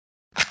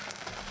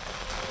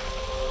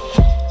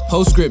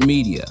Postscript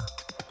Media,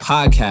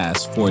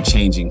 podcast for a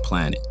changing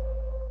planet.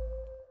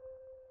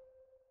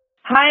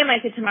 Hi,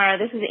 Mike and Tamara.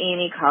 This is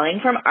Amy calling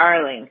from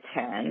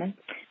Arlington.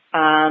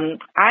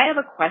 I have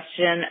a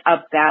question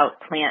about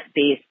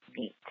plant-based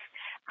meat.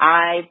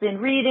 I've been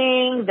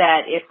reading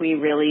that if we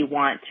really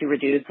want to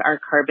reduce our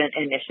carbon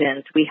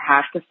emissions, we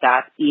have to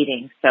stop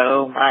eating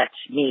so much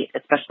meat,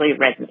 especially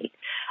red meat.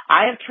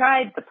 I have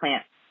tried the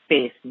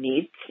plant-based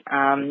meat,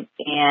 and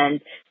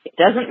it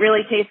doesn't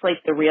really taste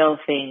like the real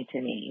thing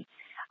to me.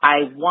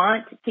 I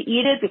want to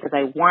eat it because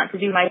I want to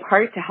do my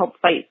part to help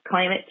fight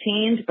climate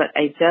change, but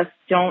I just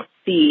don't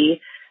see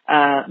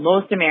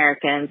most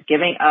Americans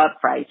giving up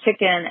fried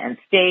chicken and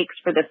steaks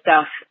for this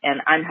stuff,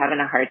 and I'm having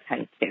a hard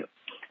time too.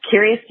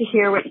 Curious to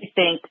hear what you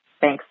think.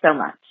 Thanks so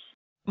much.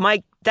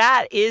 Mike,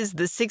 that is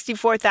the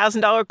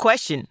 $64,000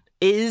 question.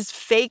 Is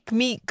fake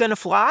meat going to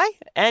fly?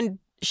 And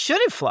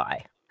should it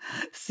fly?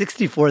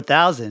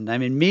 64,000. I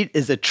mean, meat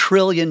is $1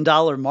 trillion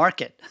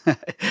market.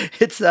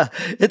 It's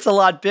a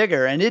lot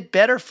bigger, and it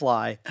better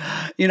fly.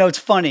 You know, it's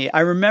funny.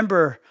 I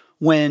remember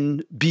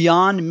when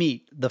Beyond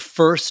Meat, the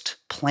first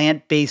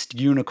plant-based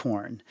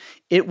unicorn,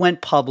 it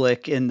went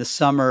public in the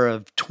summer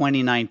of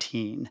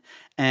 2019,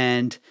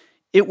 and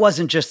it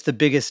wasn't just the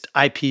biggest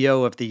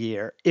IPO of the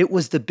year. It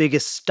was the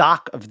biggest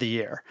stock of the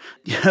year.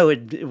 You know,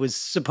 it was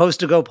supposed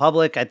to go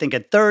public, I think,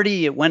 at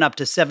 30. It went up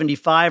to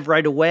 75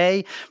 right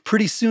away.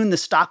 Pretty soon, the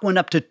stock went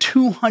up to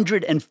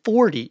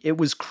 240. It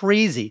was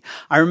crazy.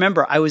 I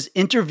remember I was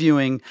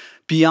interviewing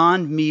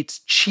Beyond Meat's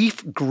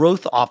chief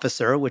growth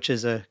officer, which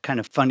is a kind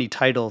of funny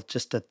title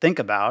just to think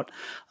about.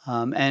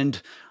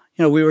 And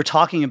you know, we were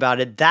talking about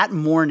it. That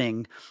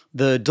morning,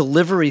 the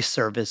delivery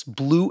service,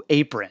 Blue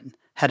Apron,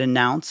 had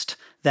announced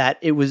that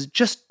it was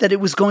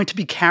going to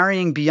be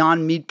carrying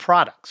Beyond Meat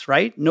products,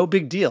 right? No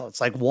big deal.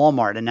 It's like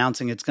Walmart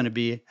announcing it's going to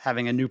be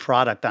having a new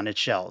product on its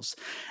shelves.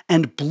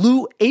 And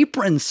Blue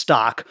Apron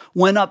stock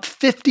went up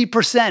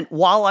 50%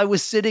 while I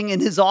was sitting in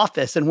his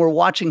office and we're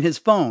watching his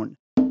phone.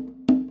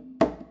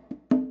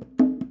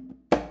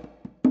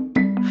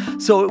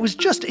 So it was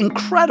just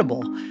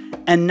incredible.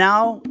 And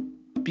now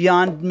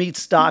Beyond Meat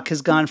stock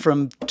has gone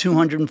from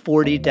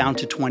 240 down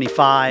to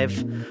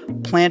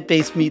 25.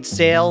 Plant-based meat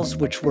sales,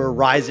 which were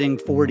rising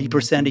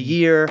 40% a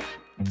year.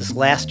 This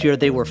last year,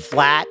 they were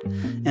flat.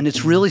 And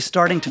it's really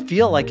starting to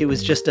feel like it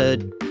was just a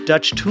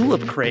Dutch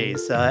tulip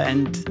craze.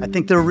 And I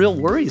think there are real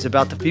worries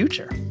about the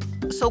future.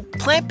 So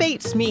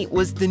plant-based meat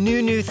was the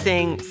new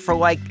thing for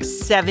like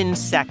 7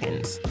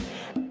 seconds.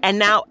 And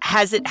now,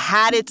 has it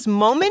had its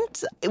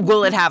moment?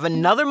 Will it have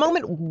another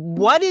moment?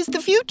 What is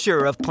the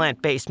future of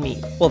plant-based meat?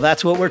 Well,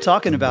 that's what we're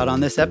talking about on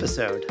this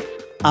episode.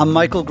 I'm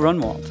Michael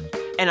Grunwald.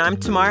 And I'm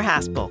Tamar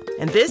Haspel.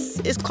 And this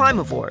is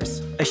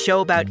Climavores, a show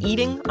about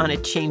eating on a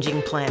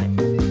changing planet.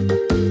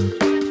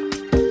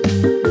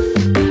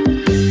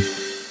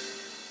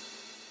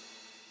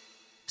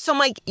 So,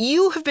 Mike,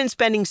 you have been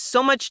spending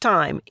so much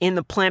time in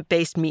the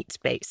plant-based meat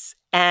space.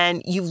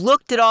 And you've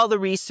looked at all the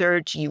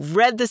research, you've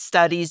read the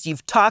studies,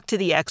 you've talked to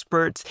the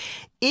experts.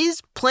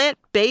 Is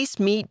plant-based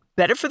meat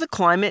better for the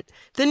climate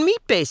than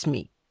meat-based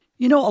meat?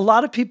 You know, a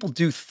lot of people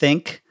do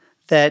think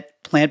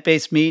that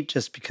plant-based meat,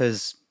 just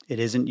because it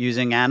isn't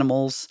using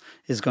animals,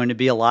 is going to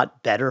be a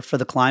lot better for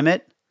the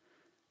climate.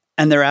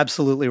 And they're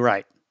absolutely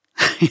right.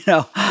 You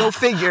know, go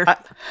figure.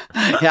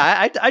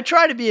 I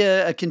try to be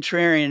a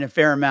contrarian a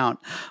fair amount,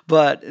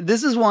 but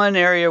this is one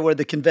area where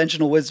the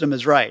conventional wisdom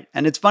is right.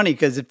 And it's funny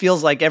because it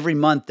feels like every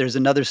month there's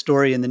another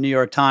story in the New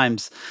York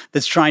Times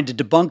that's trying to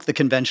debunk the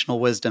conventional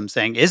wisdom,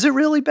 saying, is it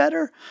really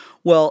better?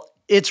 Well,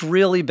 it's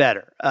really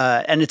better,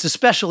 and it's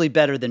especially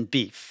better than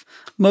beef.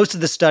 Most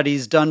of the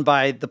studies done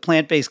by the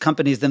plant-based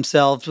companies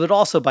themselves, but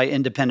also by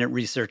independent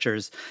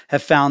researchers,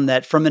 have found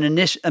that from an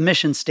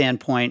emission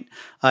standpoint,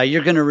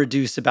 you're going to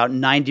reduce about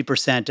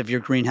 90% of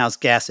your greenhouse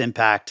gas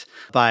impact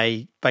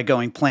by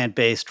going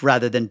plant-based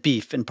rather than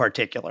beef in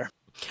particular.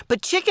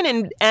 But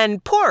chicken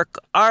and pork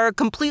are a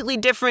completely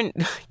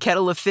different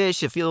kettle of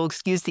fish, if you'll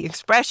excuse the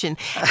expression.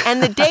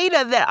 And the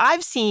data that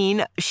I've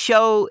seen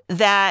show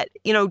that,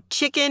 you know,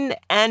 chicken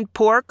and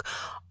pork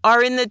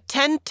are in the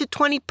 10 to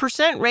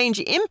 20% range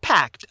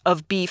impact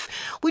of beef,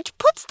 which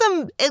puts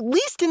them at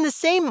least in the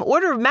same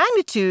order of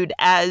magnitude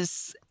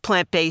as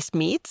plant-based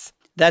meats.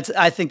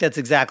 I think that's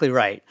exactly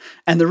right.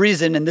 And the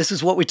reason, and this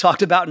is what we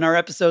talked about in our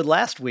episode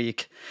last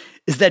week,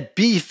 is that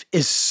beef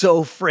is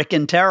so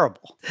frickin'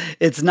 terrible.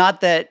 It's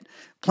not that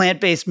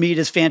plant-based meat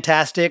is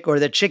fantastic or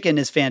that chicken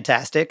is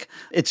fantastic.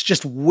 It's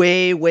just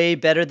way, way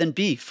better than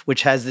beef,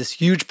 which has this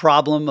huge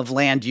problem of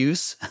land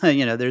use.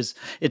 You know,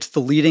 it's the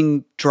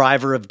leading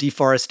driver of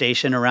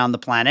deforestation around the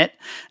planet.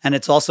 And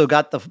it's also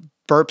got the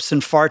burps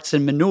and farts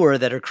and manure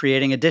that are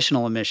creating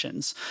additional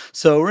emissions.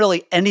 So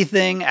really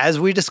anything, as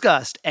we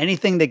discussed,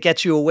 anything that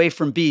gets you away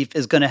from beef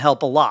is going to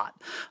help a lot.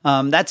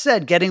 That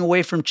said, getting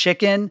away from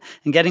chicken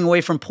and getting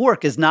away from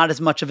pork is not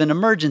as much of an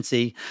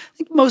emergency. I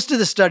think most of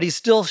the studies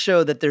still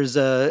show that there's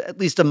at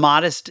least a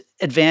modest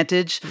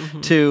advantage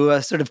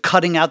to sort of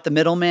cutting out the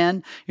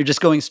middleman. You're just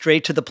going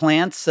straight to the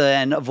plants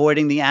and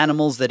avoiding the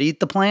animals that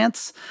eat the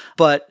plants.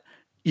 But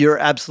you're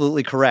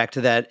absolutely correct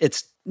that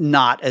it's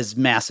not as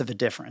massive a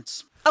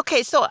difference.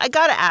 Okay, so I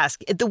got to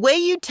ask, the way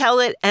you tell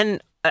it,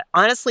 and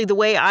honestly, the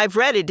way I've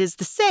read it is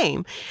the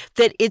same,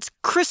 that it's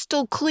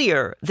crystal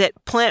clear that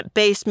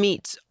plant-based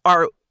meats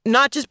are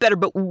not just better,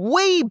 but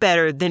way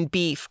better than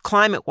beef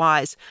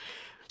climate-wise.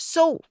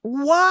 So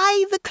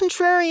why the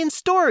contrarian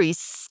stories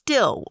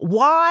still?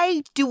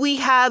 Why do we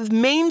have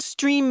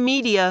mainstream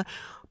media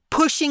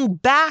pushing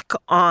back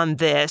on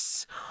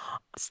this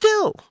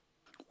still?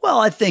 Well,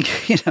 I think,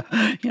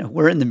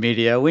 we're in the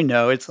media. We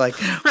know it's like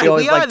we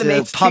always like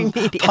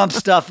to pump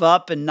stuff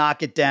up and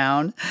knock it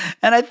down.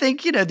 And I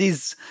think,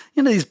 these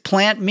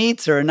plant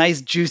meats are a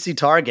nice juicy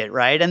target,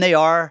 right? And they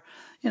are,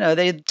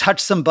 they touch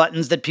some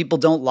buttons that people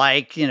don't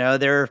like.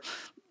 They're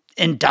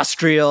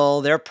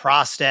industrial, they're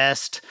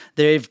processed,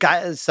 they've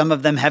got, some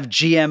of them have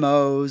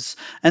GMOs.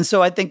 And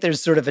so I think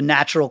there's sort of a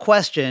natural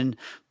question,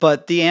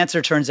 but the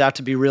answer turns out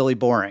to be really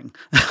boring.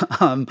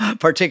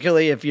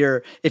 Particularly if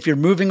you're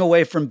moving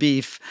away from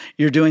beef,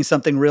 you're doing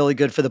something really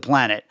good for the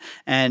planet.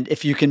 And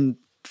if you can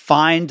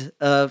find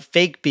a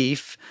fake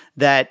beef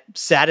that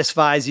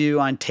satisfies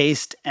you on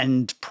taste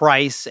and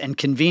price and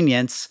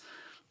convenience,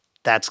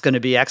 that's going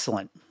to be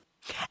excellent.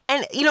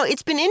 And,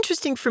 it's been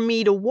interesting for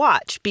me to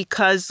watch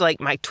because,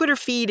 my Twitter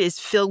feed is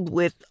filled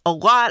with a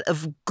lot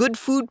of good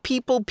food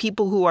people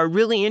who are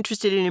really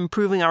interested in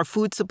improving our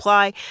food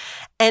supply.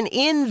 And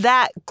in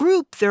that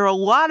group, there are a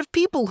lot of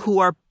people who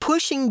are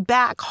pushing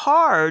back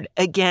hard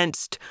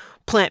against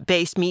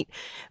plant-based meat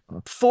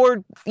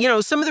for,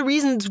 some of the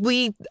reasons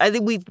I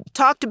think we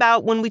talked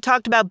about when we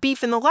talked about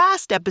beef in the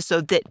last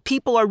episode, that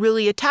people are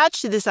really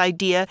attached to this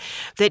idea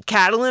that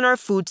cattle in our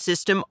food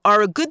system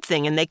are a good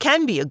thing, and they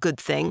can be a good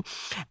thing.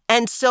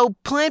 And so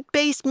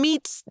plant-based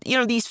meats,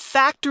 these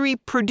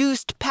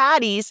factory-produced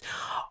patties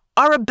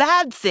are a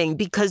bad thing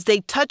because they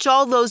touch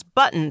all those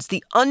buttons,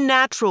 the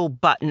unnatural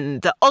button,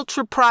 the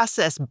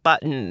ultra-processed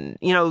button,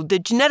 the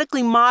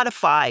genetically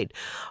modified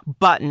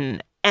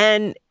button.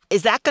 And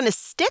is that going to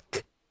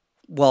stick?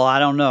 Well, I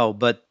don't know,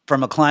 but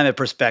from a climate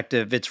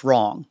perspective, it's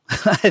wrong.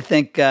 I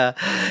think,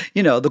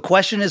 the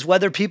question is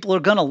whether people are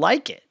going to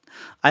like it.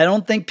 I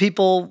don't think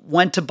people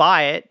went to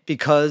buy it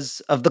because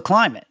of the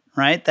climate,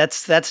 right?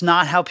 That's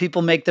not how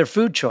people make their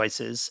food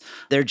choices.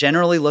 They're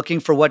generally looking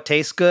for what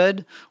tastes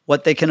good,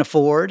 what they can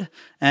afford,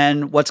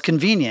 and what's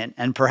convenient.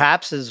 And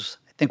perhaps, as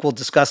I think we'll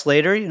discuss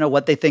later,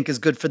 what they think is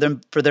good for them,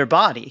 for their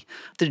body.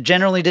 They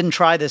generally didn't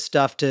try this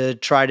stuff to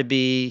try to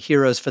be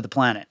heroes for the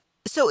planet.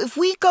 So if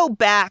we go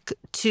back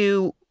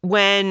to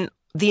when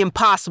the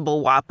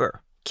Impossible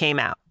Whopper came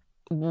out,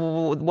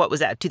 what was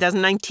that,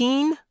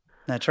 2019?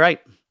 That's right.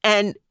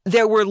 And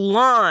there were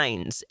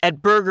lines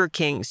at Burger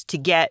King's to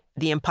get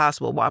the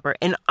Impossible Whopper.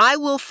 And I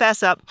will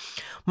fess up,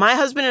 my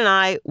husband and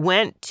I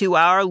went to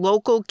our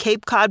local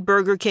Cape Cod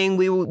Burger King.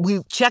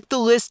 We checked the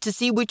list to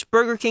see which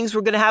Burger Kings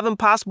were going to have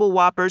Impossible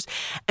Whoppers.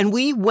 And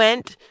we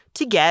went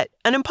to get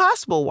an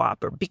Impossible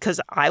Whopper because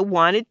I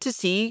wanted to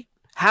see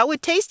how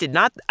it tasted.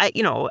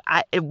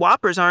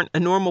 Whoppers aren't a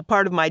normal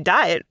part of my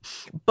diet,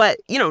 but,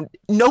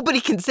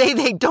 nobody can say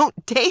they don't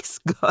taste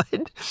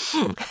good.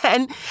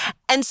 And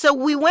so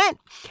we went,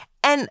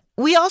 and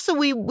we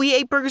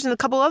ate burgers in a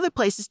couple other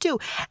places too.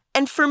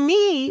 And for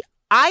me,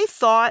 I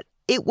thought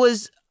it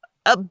was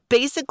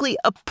basically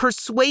a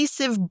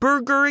persuasive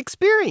burger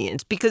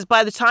experience because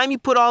by the time you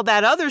put all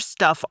that other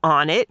stuff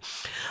on it,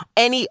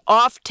 any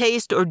off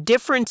taste or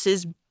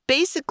differences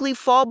basically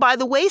fall by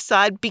the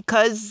wayside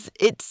because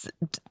it's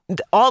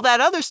all that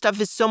other stuff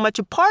is so much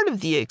a part of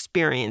the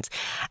experience.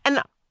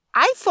 And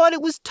I thought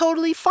it was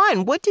totally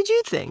fine. What did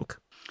you think?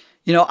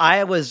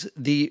 I was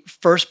the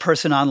first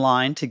person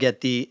online to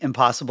get the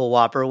Impossible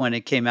Whopper when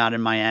it came out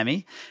in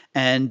Miami.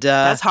 And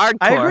that's hardcore.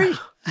 I agree.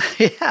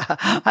 Yeah,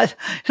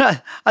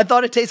 I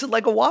thought it tasted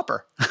like a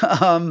Whopper.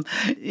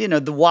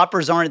 The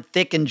Whoppers aren't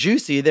thick and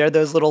juicy. They're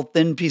those little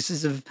thin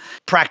pieces of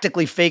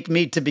practically fake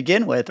meat to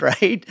begin with,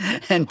 right?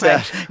 And,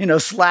 right.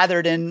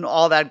 Slathered in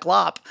all that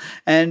glop.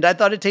 And I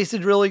thought it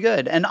tasted really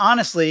good. And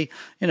honestly,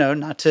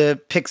 not to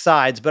pick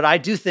sides, but I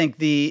do think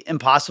the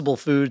Impossible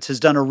Foods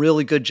has done a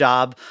really good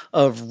job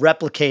of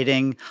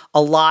replicating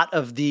a lot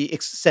of the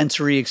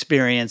sensory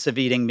experience of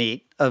eating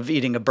meat, of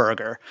eating a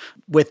burger.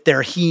 With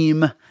their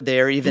heme,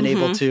 they're even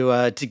able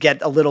to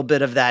get a little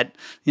bit of that,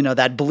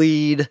 that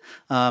bleed,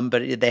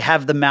 but they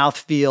have the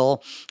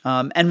mouthfeel.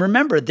 And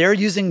remember, they're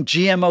using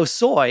GMO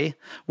soy,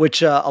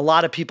 which a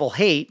lot of people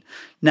hate.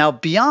 Now,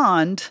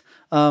 Beyond,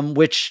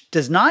 which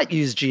does not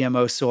use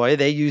GMO soy,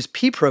 they use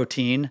pea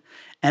protein,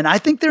 and I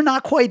think they're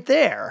not quite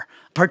there.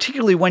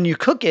 Particularly when you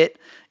cook it,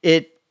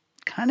 it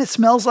kind of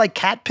smells like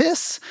cat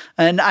piss.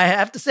 And I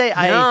have to say,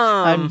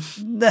 I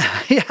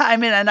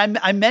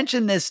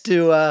mentioned this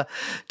to the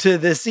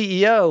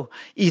CEO,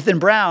 Ethan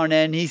Brown,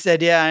 and he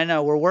said, yeah, I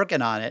know, we're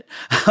working on it.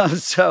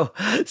 So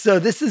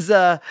this is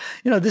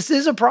this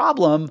is a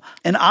problem.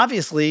 And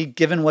obviously,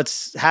 given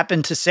what's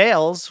happened to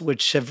sales,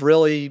 which have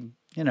really,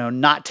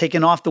 not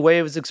taken off the way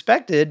it was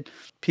expected,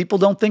 people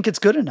don't think it's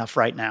good enough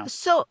right now.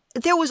 So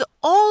there was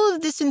all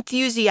of this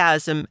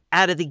enthusiasm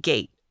out of the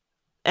gate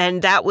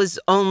And that was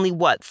only,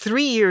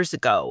 3 years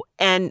ago.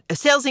 And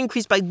sales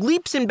increased by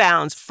leaps and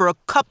bounds for a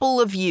couple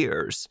of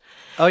years.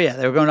 Oh, yeah.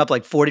 They were going up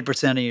like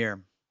 40% a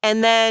year.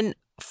 And then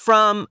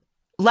from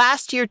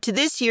last year to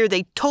this year,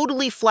 they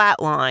totally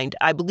flatlined,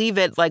 I believe,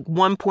 at like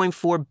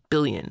 1.4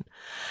 billion.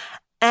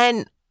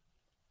 And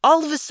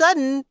all of a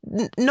sudden,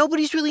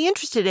 nobody's really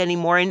interested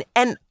anymore.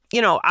 And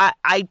you know,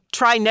 I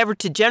try never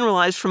to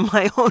generalize from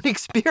my own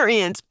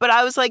experience, but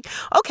I was like,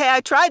 okay,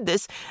 I tried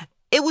this.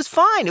 It was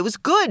fine. It was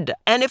good.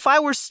 And if I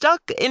were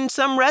stuck in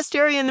some rest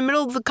area in the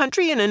middle of the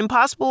country and an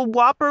Impossible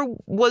Whopper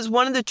was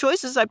one of the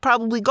choices, I'd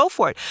probably go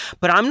for it.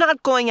 But I'm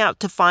not going out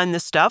to find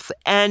this stuff,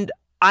 and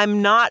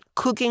I'm not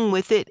cooking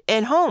with it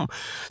at home.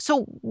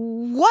 So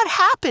what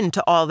happened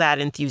to all that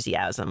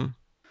enthusiasm?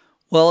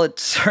 Well, it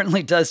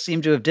certainly does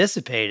seem to have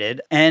dissipated.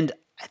 And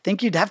I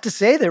think you'd have to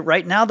say that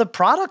right now the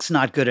product's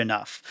not good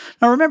enough.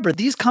 Now, remember,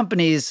 these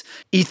companies,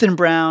 Ethan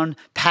Brown,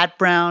 Pat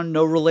Brown,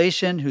 no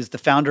relation, who's the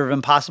founder of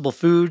Impossible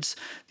Foods,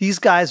 these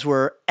guys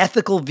were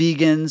ethical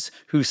vegans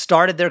who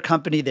started their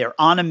company. They're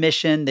on a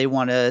mission. They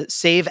want to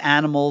save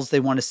animals. They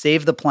want to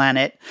save the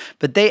planet.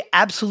 But they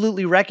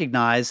absolutely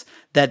recognize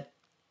that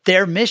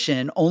their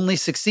mission only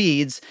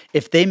succeeds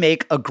if they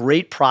make a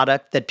great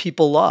product that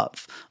people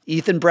love.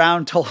 Ethan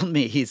Brown told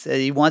me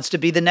he wants to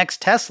be the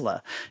next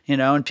Tesla,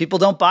 and people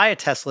don't buy a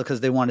Tesla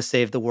because they want to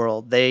save the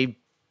world. They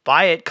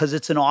buy it because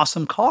it's an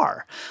awesome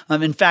car.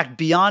 In fact,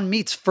 Beyond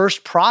Meat's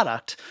first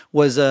product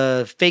was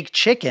a fake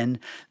chicken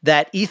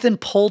that Ethan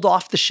pulled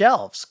off the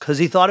shelves because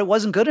he thought it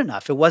wasn't good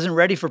enough. It wasn't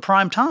ready for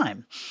prime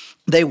time.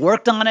 They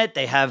worked on it.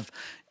 They have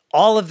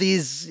all of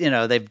these,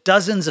 they've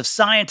dozens of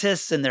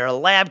scientists in their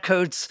lab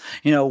coats,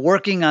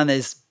 working on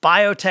this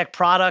biotech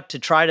product to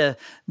try to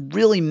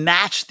really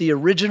match the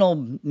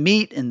original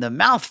meat in the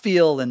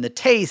mouthfeel and the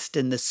taste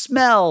and the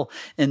smell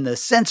and the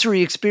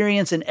sensory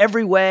experience in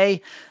every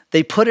way.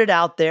 They put it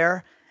out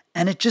there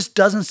and it just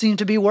doesn't seem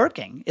to be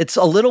working. It's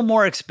a little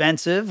more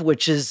expensive,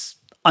 which is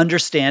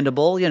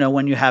understandable,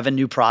 when you have a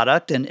new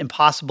product, and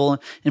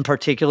Impossible in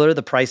particular,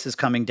 the price is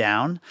coming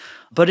down,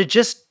 but it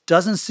just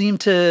doesn't seem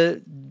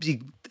to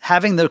be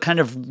having the kind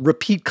of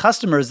repeat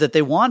customers that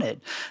they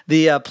wanted.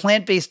 The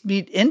plant-based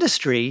meat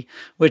industry,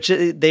 which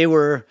they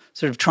were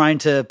sort of trying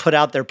to put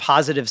out their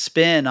positive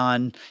spin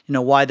on,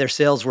 why their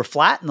sales were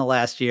flat in the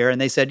last year. And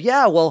they said,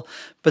 yeah, well,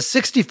 but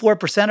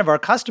 64% of our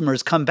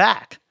customers come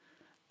back.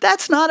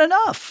 That's not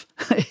enough.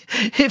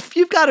 If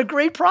you've got a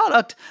great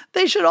product,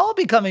 they should all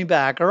be coming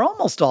back, or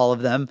almost all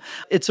of them.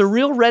 It's a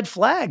real red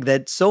flag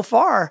that so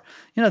far,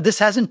 this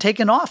hasn't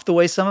taken off the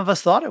way some of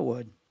us thought it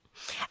would.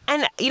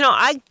 And,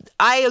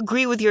 I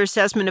agree with your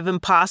assessment of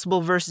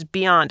Impossible versus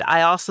Beyond.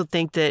 I also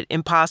think that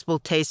Impossible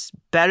tastes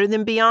better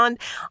than Beyond.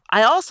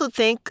 I also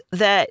think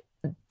that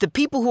the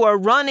people who are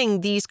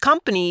running these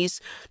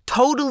companies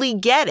totally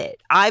get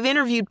it. I've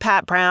interviewed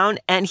Pat Brown,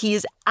 and he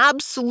is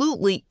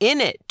absolutely in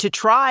it to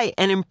try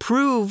and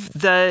improve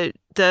the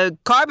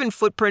carbon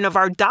footprint of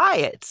our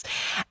diets.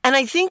 And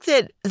I think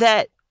that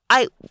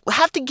I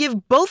have to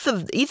give both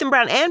of Ethan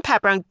Brown and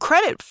Pat Brown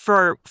credit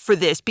for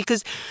this,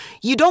 because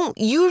you don't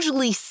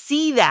usually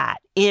see that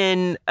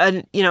in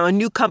a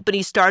new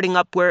company starting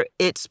up where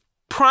its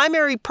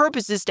primary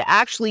purpose is to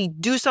actually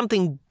do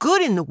something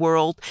good in the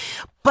world.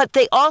 But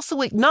they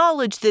also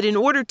acknowledge that in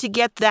order to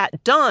get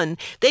that done,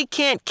 they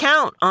can't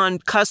count on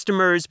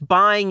customers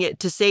buying it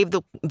to save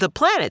the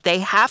planet. They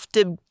have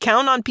to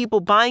count on people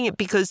buying it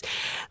because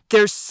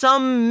there's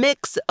some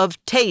mix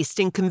of taste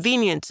and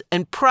convenience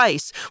and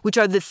price, which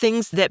are the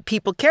things that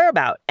people care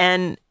about.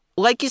 And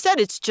like you said,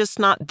 it's just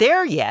not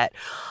there yet.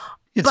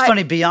 It's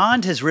funny,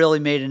 Beyond has really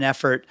made an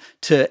effort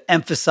to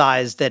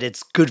emphasize that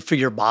it's good for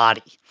your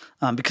body.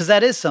 Because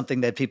that is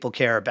something that people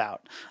care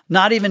about.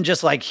 Not even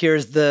just like,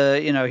 here's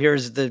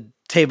the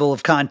table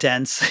of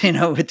contents,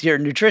 with your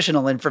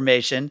nutritional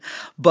information,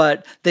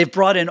 but they've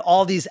brought in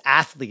all these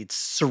athletes,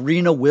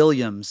 Serena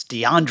Williams,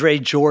 DeAndre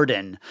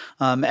Jordan,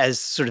 as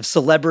sort of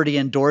celebrity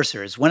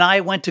endorsers. When I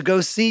went to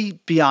go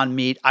see Beyond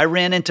Meat, I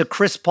ran into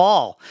Chris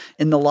Paul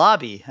in the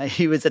lobby. At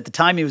the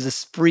time, he was a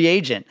free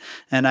agent,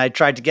 and I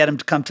tried to get him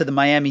to come to the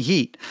Miami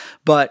Heat.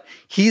 But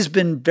he's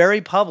been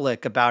very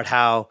public about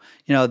how,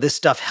 this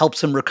stuff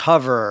helps him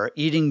recover.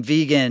 Eating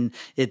vegan,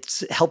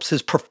 it helps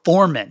his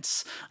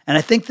performance. And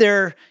I think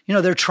they're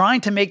trying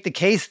to make the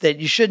case that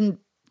you shouldn't,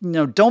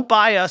 don't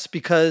buy us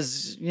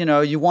because,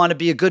 you want to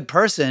be a good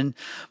person.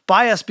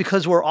 Buy us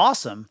because we're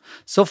awesome.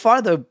 So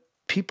far, though,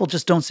 people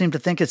just don't seem to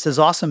think it's as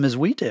awesome as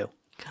we do.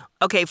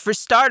 Okay, for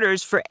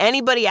starters, for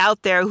anybody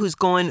out there who's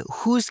going,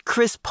 who's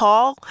Chris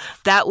Paul?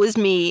 That was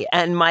me,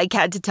 and Mike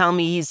had to tell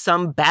me he's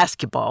some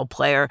basketball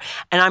player,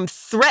 and I'm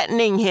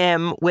threatening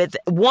him with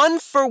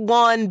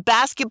 1-for-1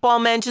 basketball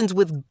mentions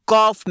with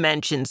golf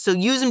mentions, so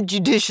use them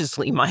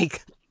judiciously,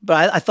 Mike.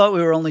 But I thought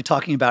we were only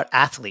talking about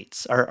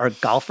athletes. Are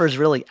golfers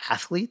really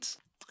athletes?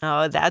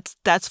 Oh,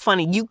 that's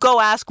funny. You go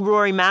ask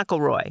Rory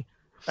McIlroy.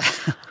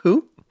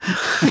 Who?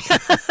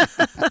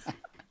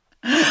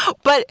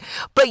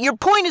 But your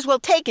point is well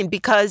taken,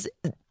 because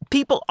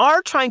people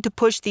are trying to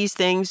push these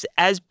things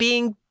as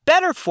being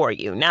better for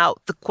you. Now,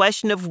 the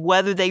question of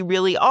whether they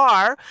really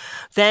are,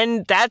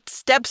 then that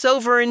steps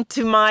over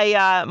into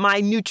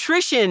my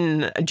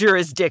nutrition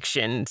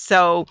jurisdiction.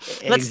 So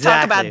let's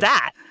talk about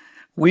that.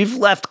 We've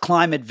left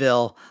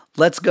Climateville.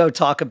 Let's go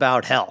talk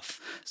about health.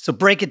 So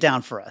break it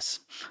down for us.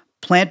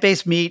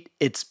 Plant-based meat,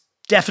 it's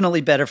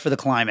definitely better for the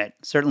climate,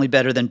 certainly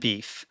better than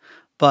beef.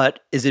 But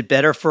is it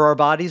better for our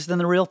bodies than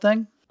the real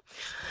thing?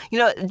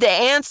 The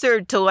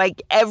answer to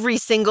like every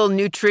single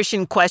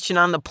nutrition question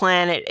on the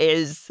planet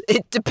is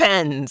it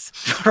depends.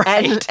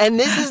 Right. And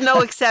this is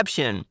no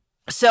exception.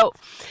 So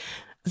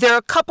there are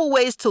a couple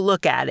ways to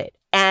look at it.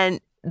 And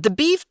the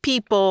beef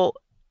people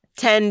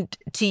tend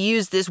to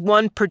use this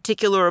one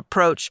particular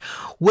approach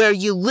where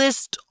you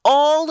list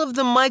all of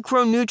the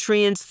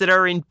micronutrients that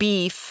are in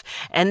beef,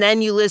 and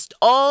then you list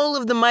all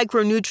of the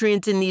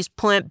micronutrients in these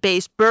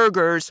plant-based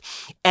burgers,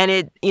 and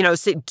it,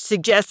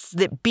 suggests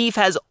that beef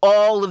has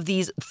all of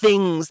these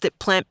things that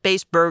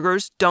plant-based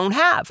burgers don't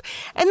have.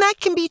 And that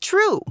can be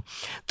true.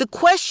 The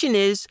question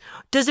is,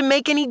 does it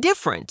make any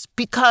difference?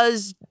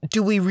 Because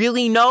do we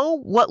really know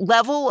what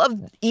level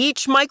of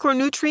each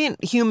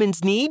micronutrient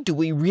humans need? Do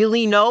we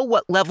really know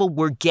what level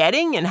we're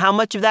getting and how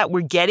much of that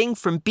we're getting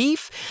from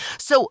beef?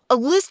 So a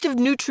list of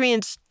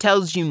nutrients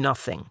tells you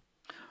nothing.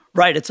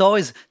 Right.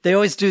 They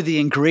always do the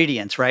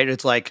ingredients, right?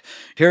 It's like,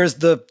 here's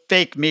the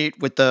fake meat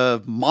with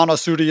the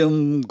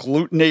monosodium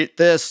glutamate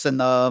this and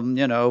the,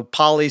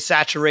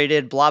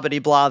 polysaturated blah, blah,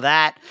 blah,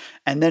 that.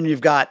 And then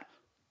you've got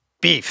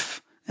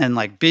beef and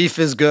like beef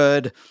is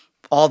good.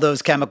 All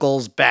those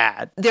chemicals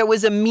bad. There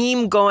was a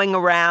meme going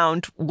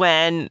around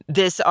when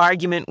this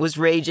argument was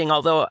raging,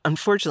 although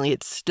unfortunately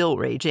it's still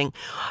raging,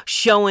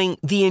 showing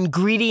the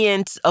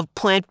ingredients of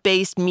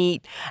plant-based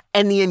meat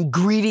and the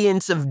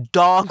ingredients of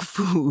dog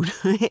food,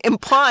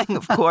 implying,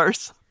 of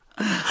course,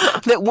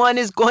 that one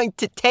is going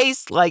to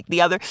taste like the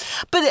other.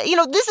 But,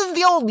 this is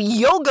the old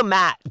yoga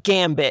mat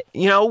gambit,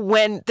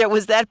 when there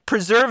was that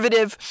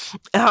preservative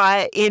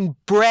in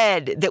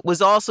bread that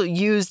was also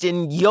used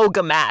in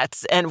yoga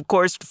mats. And, of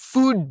course,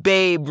 Food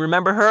Babe,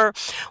 remember her,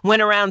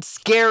 went around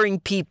scaring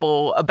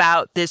people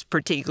about this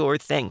particular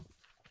thing.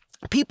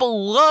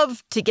 People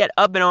love to get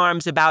up in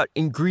arms about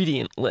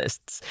ingredient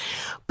lists.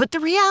 But the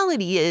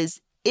reality is,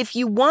 if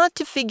you want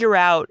to figure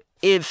out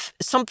if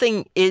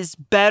something is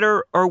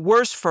better or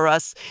worse for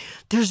us,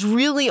 there's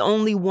really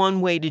only one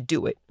way to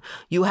do it.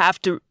 You have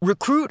to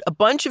recruit a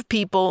bunch of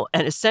people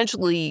and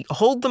essentially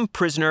hold them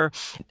prisoner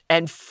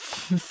and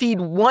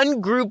feed one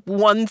group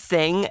one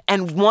thing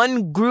and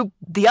one group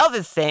the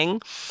other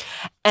thing,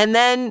 and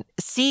then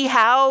see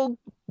how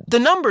the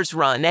numbers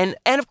run. And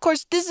of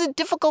course, this is a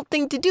difficult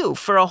thing to do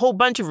for a whole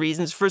bunch of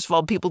reasons. First of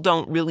all, people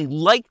don't really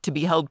like to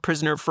be held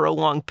prisoner for a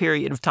long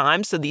period of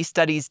time, so these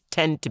studies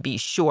tend to be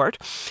short.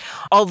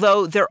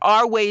 Although there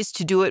are ways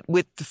to do it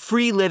with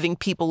free-living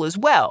people as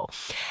well.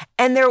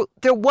 And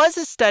there was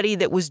a study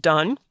that was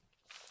done,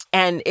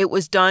 and it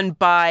was done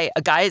by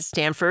a guy at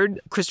Stanford,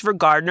 Christopher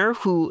Gardner,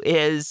 who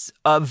is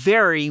a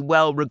very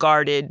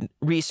well-regarded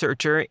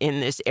researcher in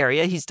this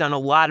area. He's done a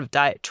lot of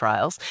diet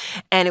trials,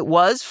 and it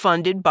was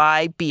funded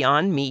by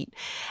Beyond Meat.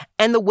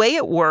 And the way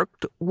it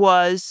worked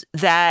was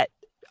that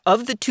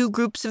of the two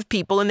groups of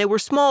people, and they were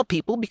small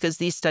people because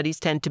these studies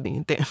tend to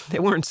be, they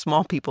weren't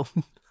small people.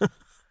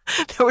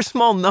 There were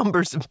small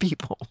numbers of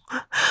people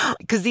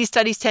because these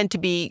studies tend to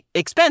be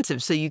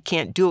expensive, so you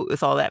can't do it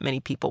with all that many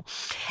people.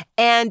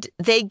 And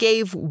they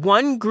gave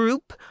one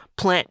group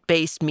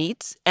plant-based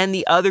meats and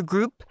the other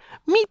group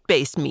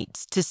meat-based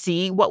meats to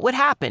see what would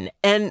happen.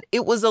 And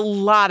it was a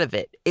lot of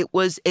it. It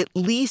was at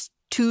least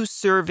 2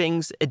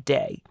 servings a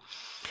day.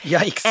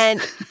 Yikes.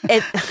 And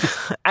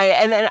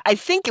then I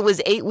think it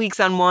was 8 weeks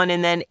on one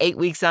and then 8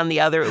 weeks on the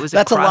other. It was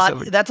a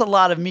crossover. That's a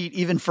lot of meat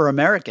even for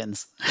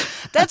Americans.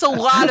 That's a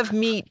lot of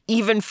meat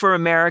even for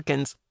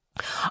Americans.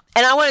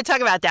 And I want to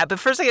talk about that. But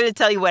first, I'm going to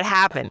tell you what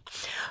happened.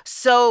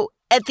 So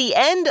at the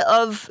end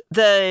of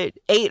the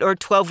 8 or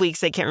 12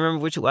 weeks, I can't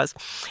remember which it was,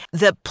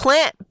 the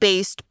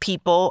plant-based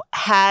people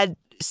had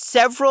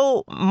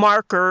several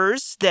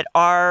markers that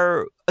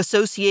are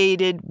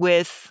associated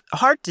with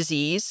heart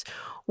disease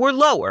were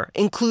lower,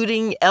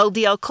 including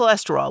LDL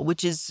cholesterol,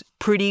 which is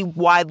pretty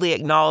widely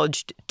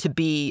acknowledged to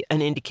be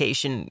an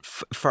indication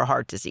for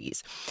heart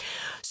disease.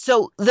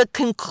 So the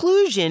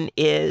conclusion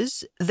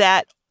is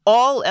that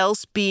all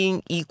else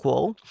being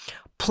equal,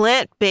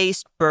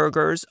 plant-based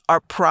burgers are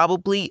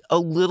probably a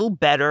little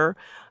better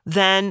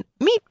than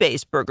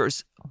meat-based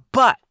burgers,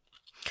 but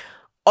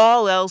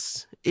all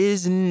else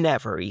is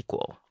never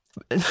equal.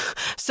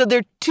 So there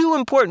are 2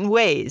 important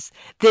ways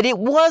that it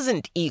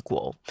wasn't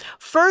equal.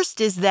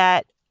 First is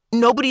that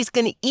nobody's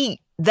going to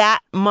eat that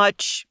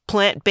much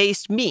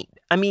plant-based meat.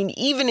 I mean,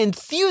 even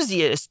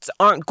enthusiasts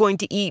aren't going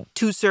to eat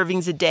 2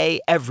 servings a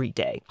day every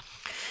day.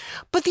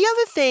 But the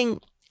other thing,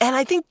 and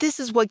I think this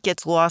is what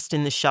gets lost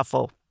in the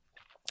shuffle,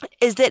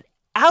 is that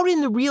out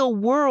in the real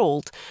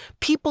world,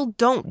 people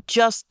don't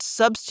just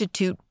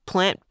substitute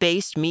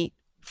plant-based meat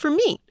for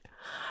meat.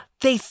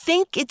 They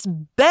think it's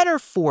better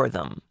for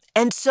them.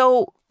 And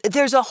so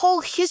there's a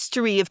whole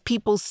history of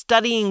people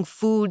studying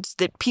foods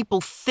that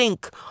people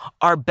think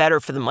are better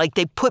for them. Like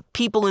they put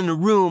people in a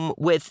room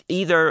with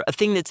either a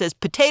thing that says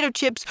potato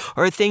chips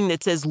or a thing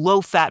that says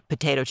low-fat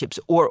potato chips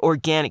or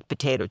organic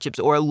potato chips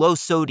or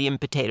low-sodium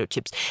potato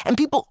chips. And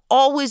people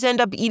always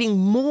end up eating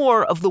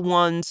more of the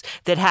ones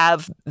that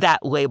have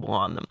that label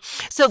on them.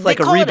 So it's like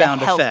a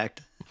rebound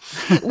effect.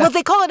 Well,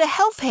 they call it a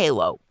health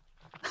halo.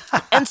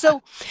 And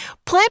so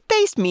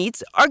plant-based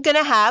meats are going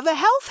to have a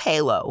health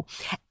halo.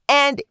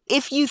 And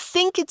if you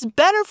think it's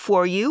better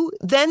for you,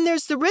 then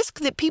there's the risk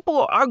that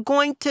people are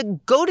going to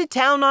go to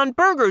town on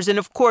burgers. And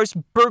of course,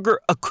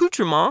 burger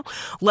accoutrement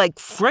like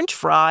French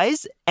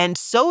fries and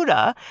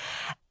soda.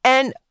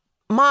 And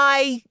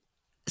my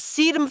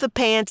seat of the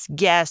pants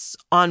guess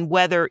on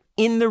whether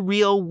in the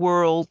real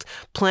world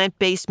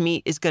plant-based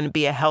meat is going to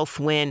be a health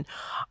win,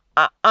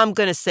 I'm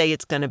going to say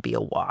it's going to be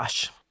a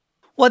wash.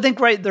 Well, I think,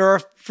 right,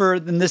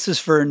 and this is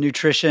for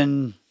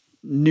nutrition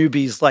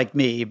newbies like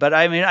me, but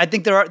I mean, I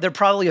think there are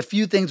probably a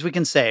few things we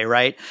can say,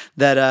 right?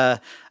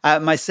 That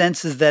my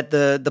sense is that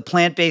the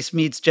plant-based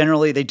meats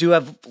generally, they do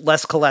have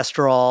less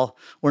cholesterol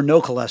or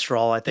no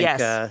cholesterol, I think.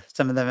 Yes.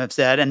 Some of them have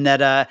said, and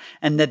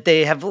that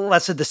they have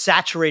less of the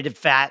saturated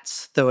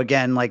fats, though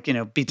again, like,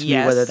 beats me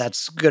whether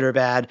that's good or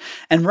bad.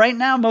 And right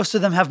now, most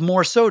of them have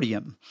more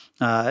sodium,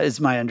 is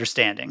my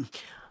understanding.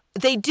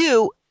 They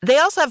do. They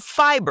also have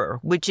fiber,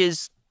 which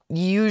is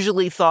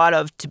usually thought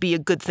of to be a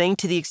good thing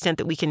to the extent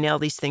that we can nail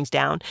these things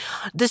down.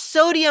 The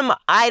sodium,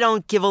 I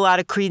don't give a lot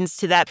of credence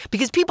to that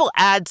because people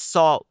add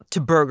salt to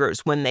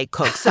burgers when they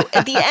cook. So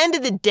at the end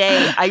of the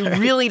day, I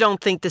really don't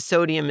think the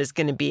sodium is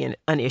going to be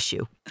an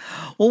issue.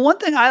 Well, one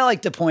thing I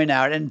like to point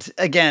out, and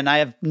again, I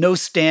have no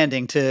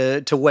standing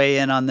to weigh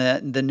in on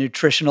the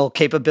nutritional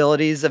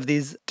capabilities of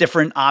these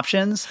different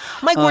options.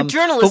 Mike, we're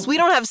journalists. We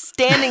don't have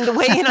standing to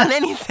weigh in on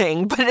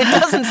anything, but it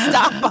doesn't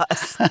stop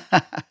us.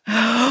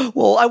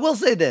 Well, I will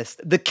say this.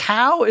 The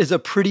cow is a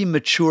pretty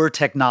mature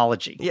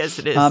technology. Yes,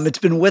 it is. It's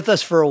been with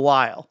us for a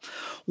while.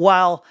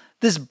 While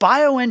this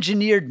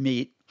bioengineered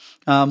meat,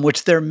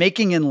 which they're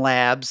making in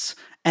labs,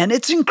 and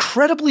it's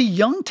incredibly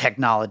young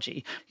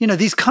technology.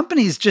 These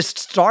companies just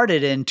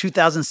started in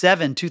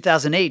 2007,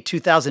 2008,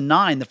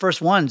 2009, the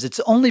first ones. It's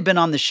only been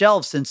on the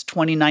shelves since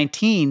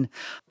 2019.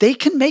 They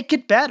can make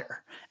it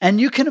better. And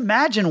you can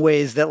imagine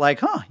ways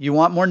that you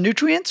want more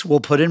nutrients? We'll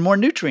put in more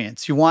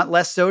nutrients. You want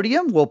less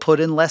sodium? We'll put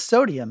in less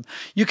sodium.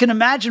 You can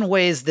imagine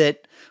ways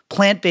that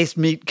plant-based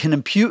meat can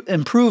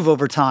improve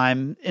over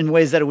time in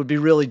ways that it would be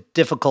really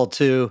difficult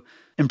to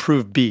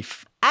improve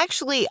beef.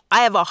 Actually,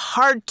 I have a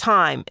hard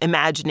time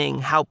imagining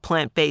how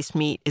plant-based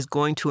meat is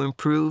going to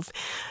improve.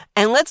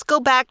 And let's go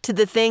back to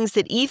the things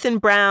that Ethan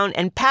Brown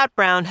and Pat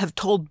Brown have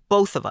told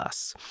both of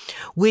us,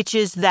 which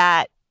is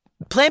that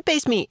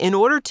plant-based meat, in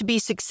order to be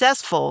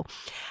successful,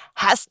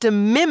 has to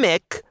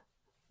mimic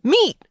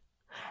meat.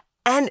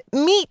 And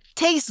meat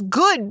tastes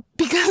good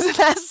because it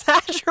has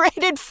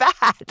saturated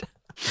fat.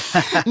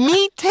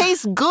 Meat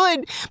tastes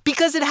good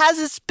because it has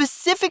a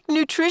specific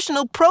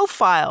nutritional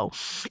profile.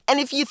 And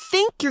if you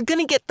think you're going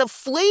to get the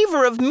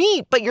flavor of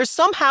meat, but you're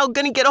somehow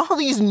going to get all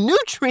these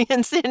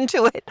nutrients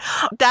into it,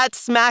 that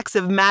smacks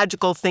of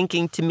magical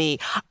thinking to me.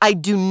 I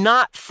do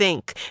not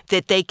think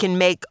that they can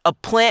make a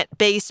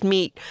plant-based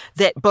meat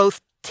that both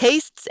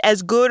tastes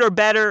as good or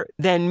better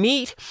than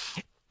meat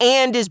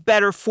and is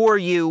better for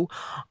you.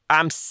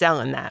 I'm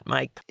selling that,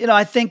 Mike.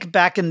 I think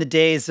back in the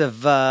days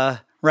of,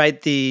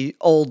 the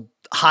old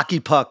hockey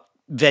puck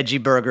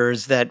veggie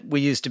burgers that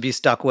we used to be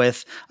stuck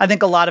with, I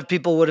think a lot of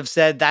people would have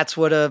said that's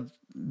what a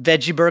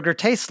veggie burger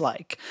tastes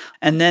like.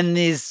 And then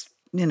these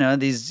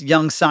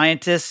young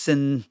scientists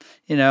and,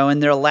 in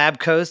their lab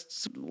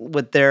coats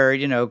with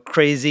their,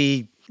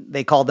 crazy,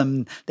 they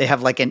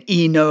have like an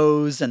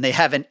E-nose and they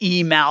have an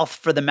E-mouth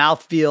for the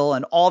mouthfeel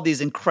and all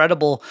these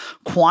incredible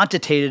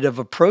quantitative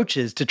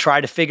approaches to try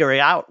to figure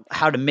out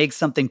how to make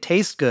something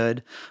taste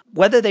good.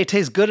 Whether they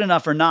taste good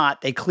enough or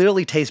not, they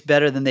clearly taste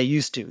better than they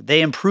used to.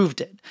 They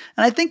improved it.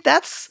 And I think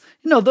that's,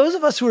 those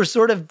of us who are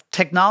sort of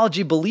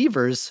technology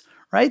believers,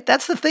 right?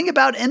 That's the thing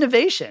about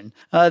innovation.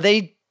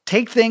 They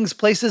take things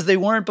places they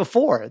weren't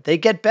before. They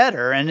get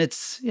better. And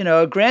it's,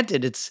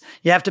 granted,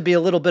 you have to be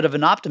a little bit of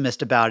an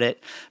optimist about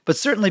it. But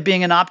certainly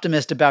being an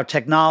optimist about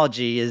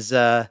technology is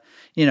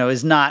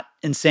not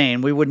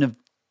insane. We wouldn't have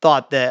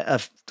thought that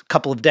a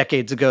couple of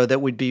decades ago that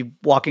we'd be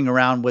walking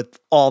around with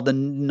all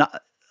the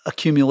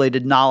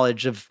accumulated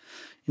knowledge of,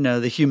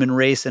 the human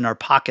race in our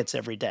pockets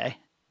every day.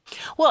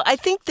 Well, I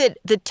think that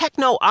the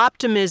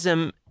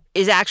techno-optimism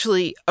is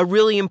actually a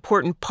really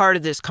important part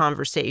of this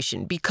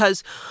conversation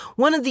because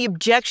one of the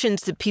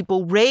objections that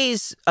people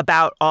raise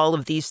about all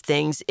of these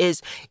things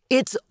is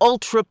it's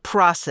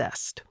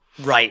ultra-processed.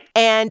 Right.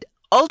 And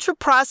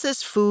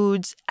ultra-processed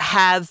foods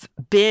have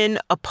been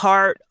a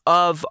part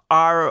of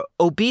our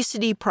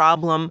obesity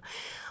problem,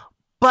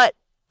 but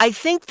I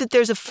think that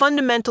there's a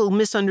fundamental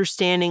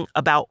misunderstanding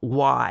about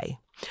why.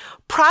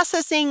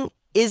 Processing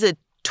is a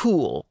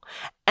tool.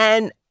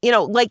 And,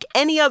 like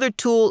any other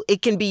tool,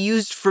 it can be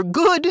used for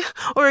good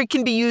or it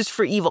can be used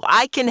for evil.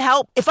 I can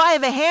help. If I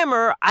have a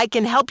hammer, I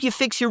can help you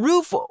fix your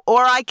roof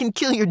or I can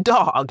kill your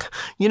dog.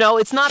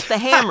 It's not the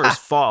hammer's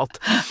fault.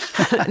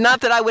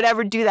 Not that I would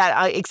ever do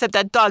that, except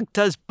that dog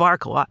does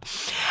bark a lot.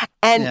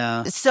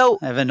 And so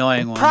I have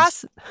annoying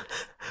ones.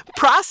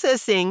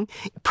 Processing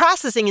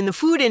in the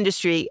food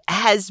industry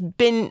has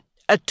been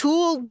a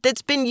tool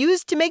that's been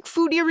used to make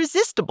food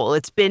irresistible.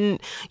 It's been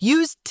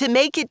used to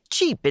make it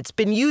cheap. It's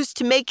been used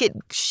to make it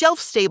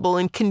shelf-stable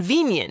and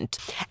convenient.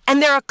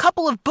 And there are a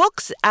couple of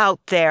books out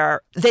there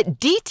that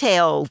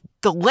detail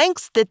the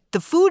lengths that the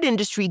food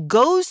industry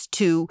goes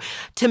to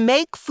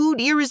make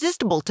food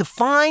irresistible, to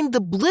find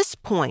the bliss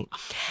point.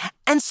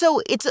 And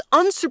so it's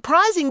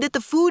unsurprising that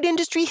the food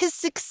industry has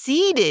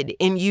succeeded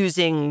in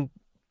using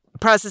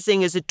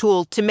processing as a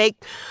tool to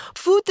make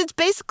food that's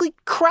basically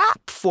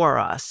crap for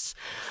us.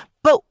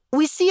 But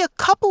we see a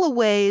couple of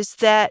ways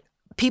that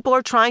people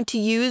are trying to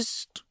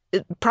use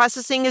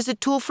processing as a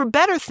tool for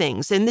better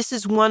things, and this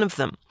is one of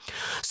them.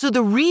 So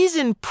the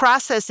reason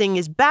processing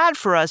is bad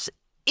for us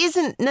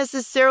isn't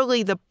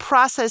necessarily the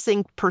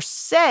processing per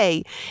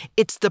se,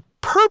 it's the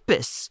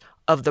purpose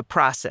of the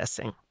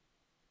processing.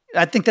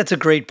 I think that's a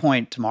great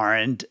point,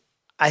 Tamara. And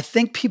I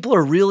think people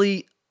are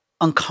really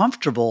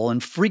uncomfortable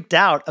and freaked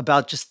out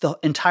about just the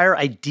entire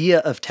idea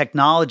of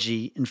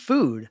technology in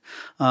food.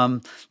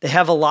 They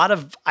have a lot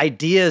of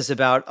ideas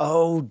about,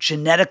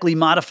 genetically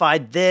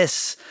modified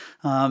this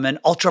and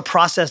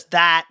ultra-processed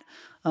that,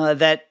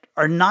 that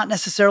are not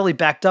necessarily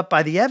backed up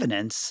by the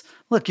evidence.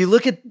 Look, you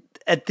look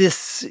at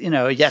this,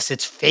 yes,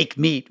 it's fake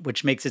meat,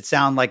 which makes it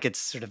sound like it's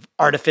sort of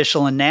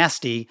artificial and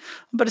nasty.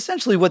 But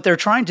essentially what they're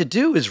trying to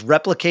do is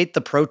replicate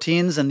the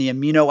proteins and the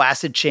amino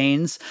acid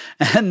chains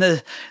and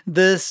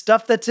the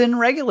stuff that's in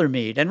regular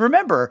meat. And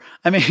remember,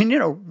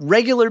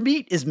 regular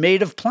meat is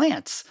made of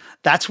plants.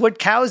 That's what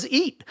cows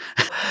eat.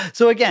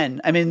 So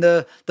again,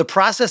 the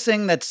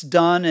processing that's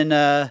done in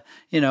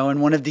in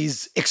one of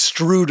these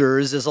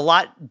extruders is a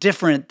lot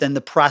different than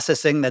the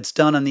processing that's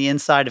done on the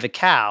inside of a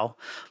cow.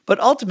 But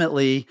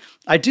ultimately,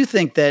 I do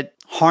think that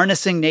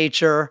harnessing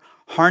nature,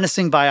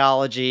 harnessing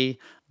biology,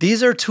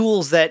 these are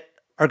tools that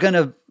are going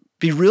to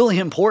be really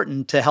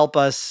important to help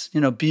us,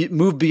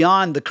 move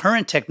beyond the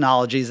current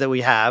technologies that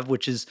we have,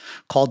 which is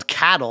called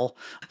cattle,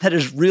 that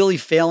is really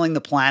failing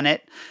the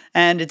planet.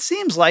 And it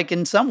seems like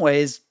in some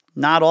ways,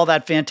 not all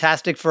that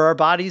fantastic for our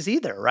bodies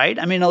either, right?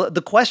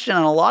 The question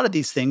on a lot of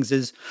these things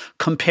is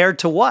compared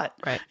to what?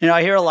 Right.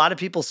 I hear a lot of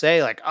people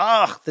say like,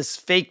 this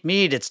fake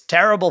meat, it's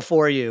terrible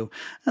for you.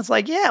 And it's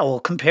like, yeah, well,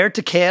 compared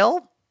to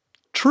kale,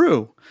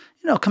 true.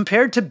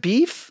 Compared to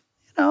beef,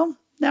 now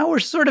we're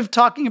sort of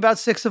talking about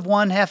 6 of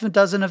one, half a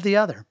dozen of the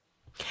other.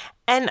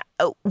 And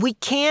we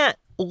can't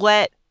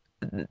let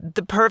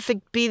the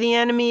perfect be the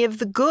enemy of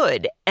the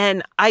good.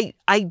 And I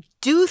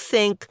do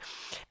think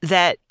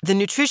that the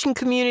nutrition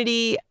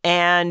community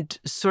and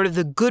sort of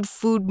the good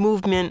food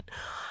movement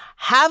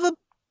have a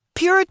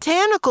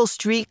puritanical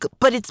streak,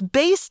 but it's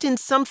based in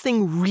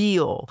something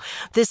real.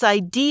 This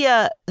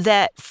idea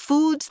that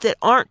foods that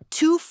aren't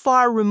too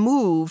far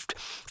removed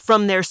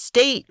from their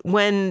state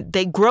when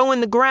they grow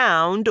in the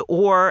ground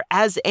or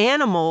as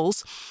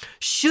animals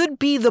should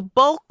be the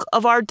bulk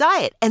of our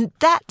diet. And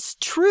that's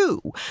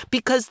true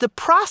because the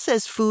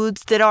processed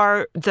foods that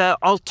are the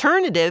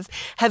alternative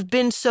have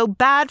been so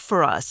bad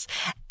for us.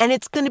 And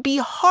it's going to be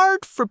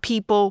hard for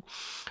people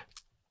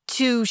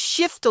to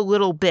shift a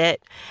little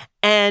bit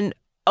and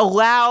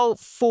allow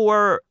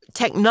for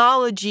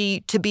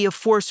technology to be a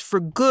force for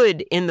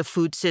good in the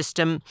food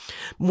system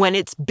when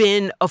it's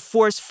been a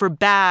force for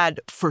bad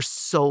for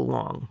so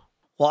long.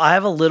 Well, I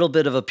have a little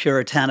bit of a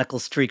puritanical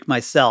streak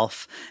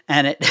myself,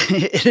 and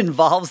it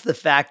involves the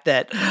fact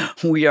that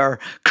we are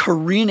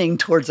careening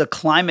towards a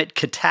climate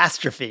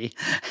catastrophe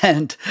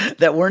and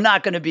that we're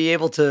not going to be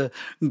able to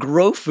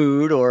grow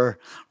food or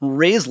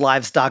raise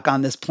livestock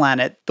on this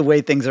planet the way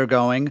things are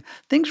going.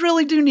 Things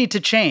really do need to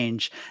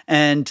change,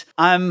 and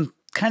I'm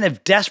kind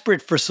of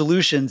desperate for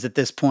solutions at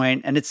this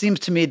point, and it seems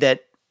to me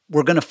that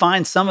we're going to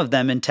find some of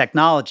them in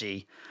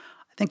technology.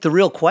 I think the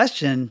real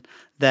question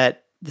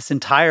that this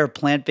entire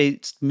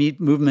plant-based meat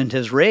movement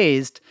has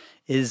raised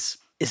is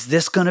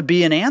this going to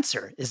be an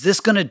answer? Is this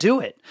going to do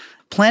it?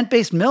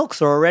 Plant-based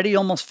milks are already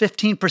almost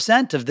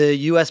 15% of the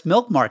U.S.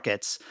 milk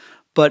markets,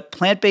 but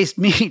plant-based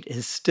meat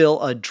is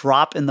still a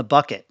drop in the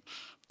bucket.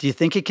 Do you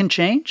think it can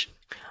change?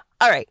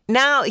 All right,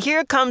 now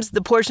here comes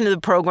the portion of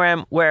the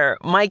program where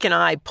Mike and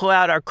I pull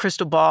out our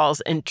crystal balls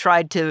and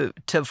try to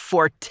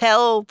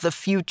foretell the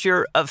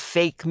future of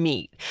fake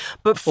meat.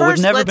 But first,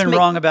 we've never been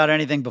wrong about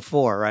anything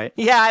before, right?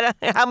 Yeah,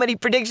 how many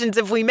predictions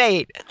have we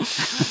made?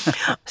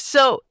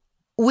 So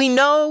we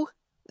know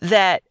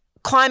that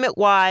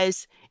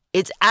climate-wise,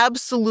 it's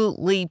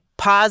absolutely,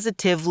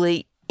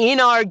 positively,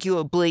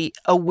 inarguably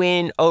a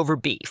win over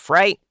beef,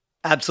 right?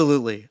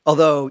 Absolutely.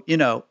 Although,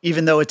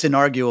 even though it's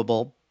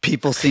inarguable,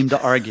 people seem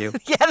to argue.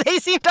 Yeah, they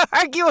seem to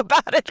argue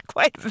about it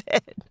quite a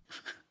bit.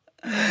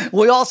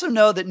 We also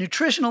know that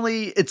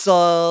nutritionally, it's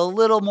a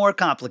little more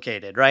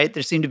complicated, right?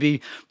 There seem to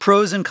be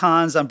pros and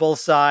cons on both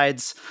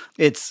sides.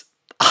 It's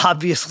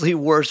obviously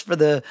worse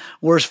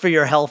for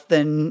your health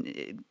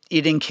than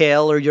eating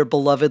kale or your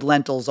beloved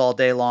lentils all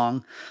day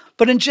long.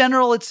 But in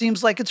general, it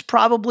seems like it's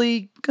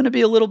probably going to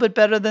be a little bit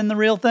better than the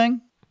real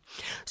thing.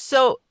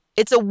 So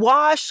it's a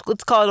wash.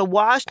 Let's call it a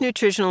wash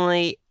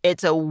nutritionally.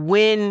 It's a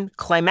win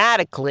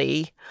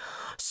climatically.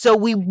 So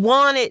we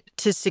want it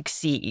to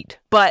succeed.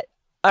 But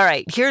all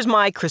right, here's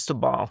my crystal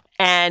ball.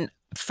 And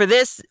for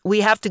this, we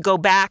have to go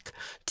back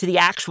to the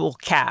actual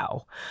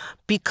cow,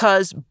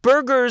 because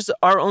burgers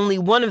are only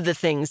one of the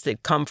things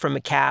that come from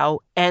a cow.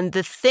 And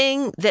the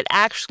thing that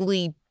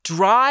actually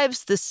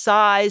drives the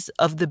size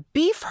of the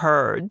beef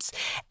herds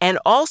and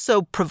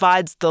also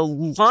provides the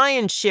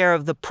lion's share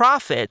of the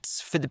profits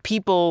for the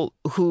people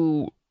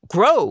who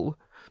grow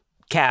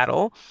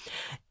cattle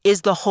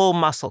is the whole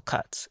muscle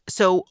cuts.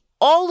 So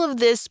all of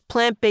this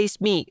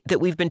plant-based meat that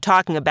we've been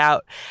talking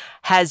about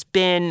has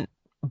been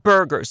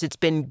burgers. It's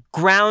been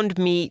ground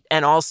meat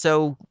and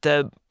also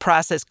the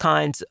processed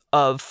kinds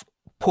of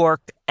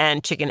pork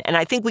and chicken. And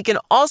I think we can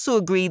also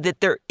agree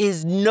that there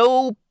is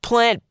no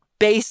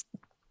plant-based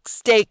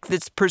steak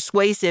that's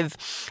persuasive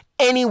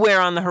anywhere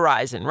on the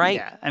horizon, right?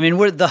 Yeah. I mean,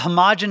 the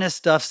homogenous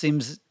stuff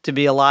seems to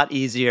be a lot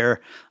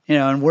easier,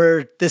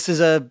 and this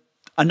is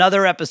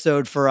another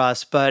episode for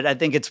us, but I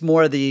think it's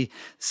more the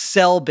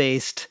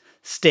cell-based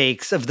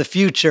steaks of the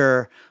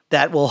future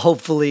that will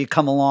hopefully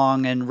come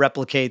along and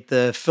replicate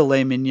the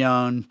filet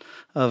mignon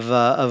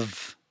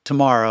of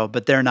tomorrow,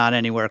 but they're not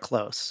anywhere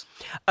close.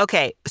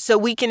 Okay, so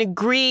we can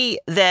agree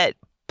that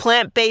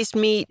plant-based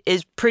meat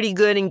is pretty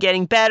good and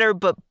getting better,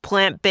 but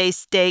plant-based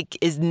steak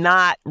is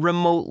not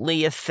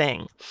remotely a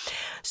thing.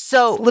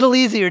 So it's a little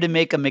easier to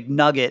make a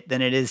McNugget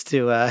than it is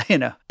to,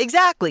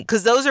 Exactly,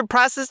 because those are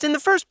processed in the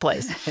first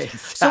place. Exactly.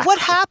 So what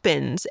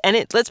happens,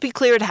 and let's be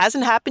clear, it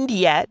hasn't happened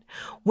yet,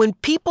 when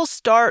people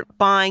start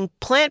buying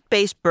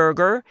plant-based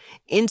burger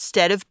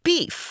instead of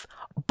beef,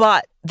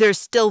 but there's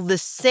still the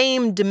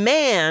same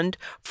demand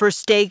for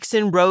steaks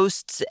and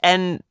roasts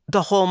and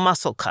the whole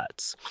muscle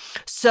cuts.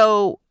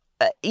 So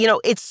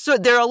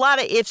there are a lot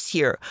of ifs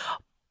here,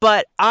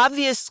 but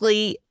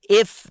obviously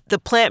if the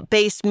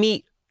plant-based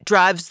meat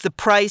drives the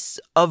price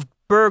of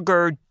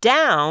burger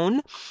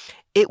down,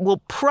 it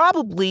will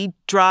probably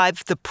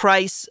drive the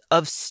price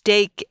of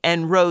steak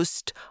and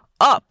roast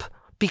up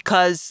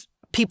because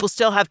people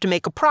still have to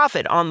make a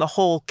profit on the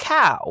whole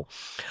cow.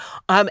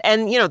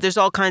 There's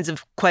all kinds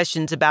of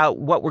questions about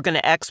what we're going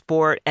to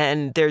export,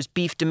 and there's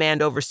beef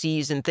demand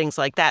overseas and things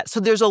like that.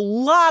 So there's a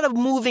lot of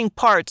moving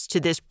parts to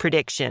this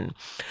prediction.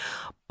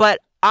 But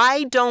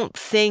I don't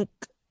think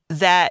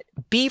that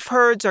beef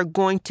herds are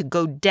going to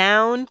go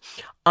down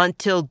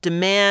until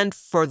demand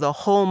for the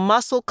whole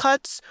muscle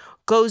cuts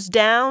goes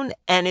down,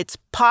 and it's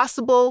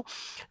possible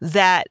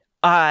that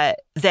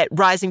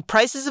rising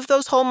prices of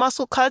those whole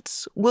muscle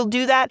cuts will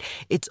do that.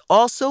 It's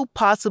also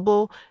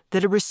possible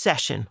that a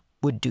recession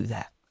would do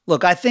that.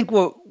 Look, I think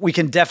we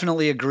can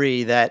definitely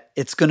agree that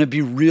it's going to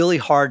be really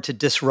hard to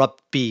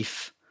disrupt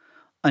beef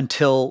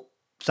until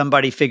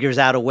somebody figures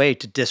out a way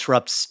to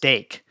disrupt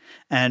steak.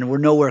 And we're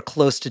nowhere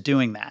close to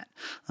doing that.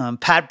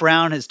 Pat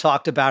Brown has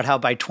talked about how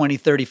by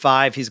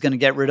 2035, he's going to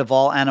get rid of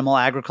all animal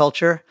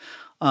agriculture.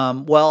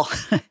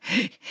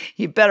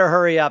 He better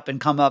hurry up and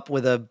come up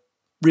with a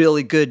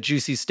really good,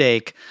 juicy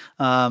steak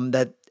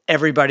that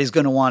everybody's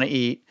going to want to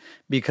eat,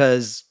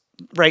 because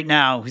right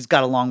now he's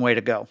got a long way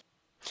to go.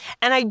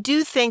 And I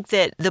do think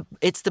that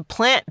it's the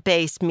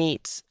plant-based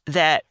meats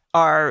that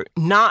are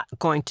not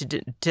going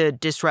to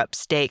disrupt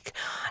steak.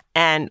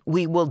 And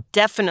we will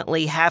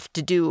definitely have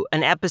to do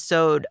an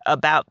episode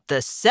about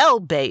the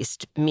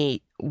cell-based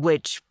meat,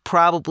 which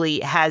probably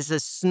has a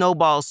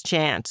snowball's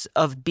chance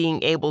of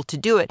being able to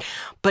do it.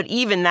 But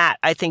even that,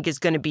 I think, is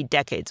going to be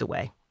decades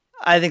away.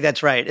 I think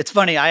that's right. It's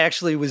funny. I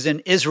actually was in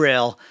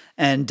Israel,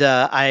 and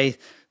I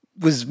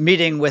was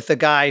meeting with a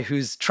guy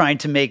who's trying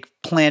to make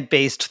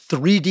plant-based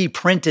 3D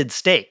printed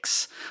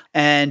steaks.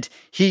 And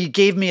he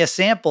gave me a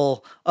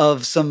sample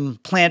of some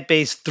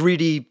plant-based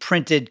 3D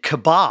printed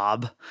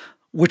kebab,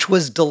 which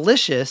was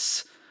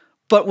delicious,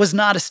 but was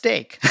not a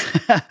steak.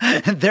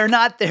 They're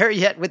not there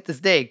yet with the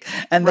steak.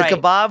 And the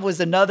kebab was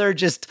another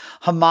just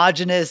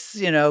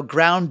homogenous,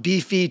 ground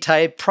beefy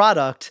type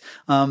product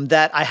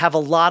that I have a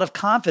lot of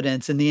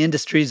confidence in the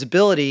industry's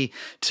ability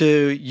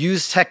to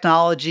use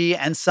technology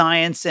and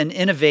science and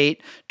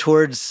innovate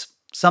towards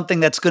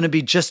something that's going to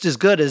be just as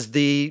good as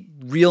the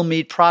real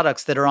meat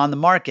products that are on the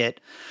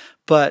market.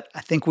 But I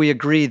think we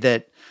agree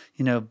that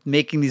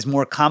making these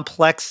more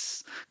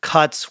complex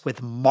cuts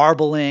with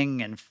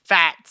marbling and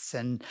fats,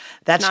 and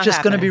that's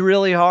just going to be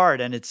really hard,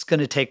 and it's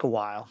going to take a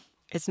while.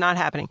 It's not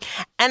happening.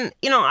 And,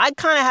 I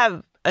kind of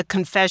have a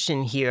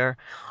confession here.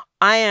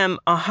 I am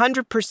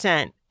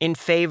 100% in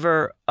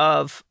favor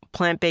of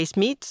plant-based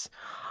meats.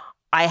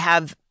 I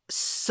have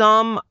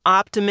some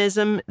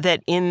optimism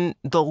that in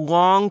the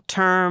long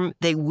term,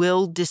 they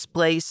will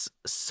displace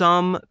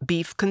some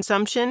beef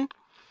consumption.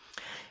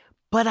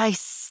 but I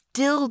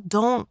still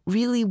don't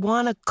really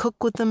want to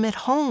cook with them at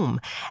home.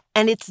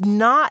 And it's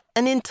not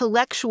an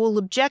intellectual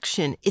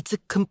objection. It's a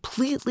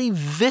completely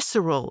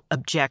visceral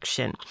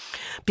objection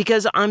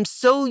because I'm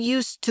so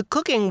used to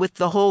cooking with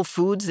the whole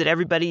foods that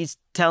everybody's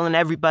telling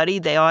everybody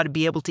they ought to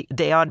be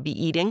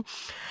eating.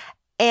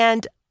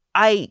 And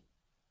I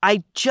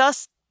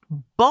just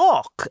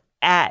balk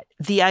at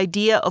the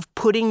idea of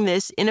putting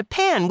this in a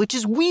pan, which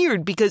is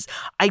weird because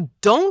I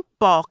don't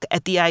balk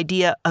at the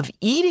idea of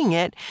eating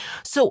it.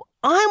 So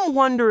I'm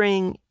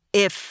wondering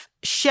if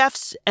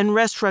chefs and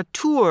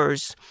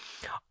restaurateurs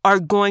are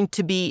going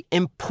to be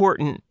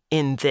important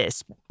in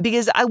this,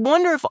 because I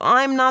wonder if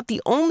I'm not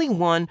the only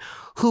one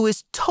who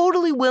is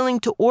totally willing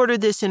to order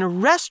this in a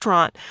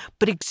restaurant,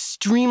 but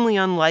extremely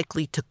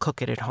unlikely to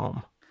cook it at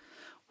home.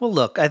 Well,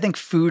 look, I think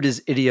food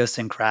is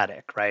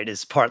idiosyncratic, right,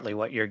 is partly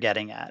what you're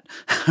getting at,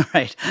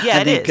 right? Yeah,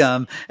 I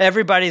think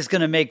everybody's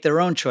going to make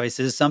their own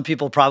choices. Some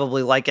people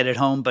probably like it at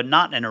home, but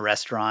not in a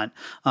restaurant.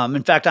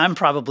 In fact, I'm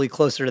probably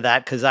closer to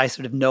that because I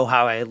sort of know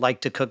how I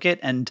like to cook it.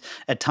 And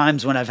at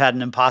times when I've had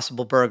an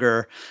Impossible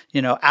Burger,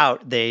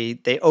 out, they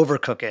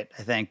overcook it,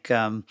 I think,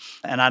 and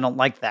I don't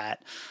like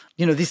that.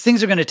 These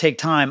things are going to take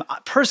time.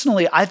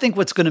 Personally, I think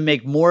what's going to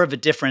make more of a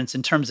difference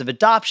in terms of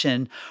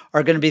adoption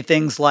are going to be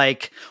things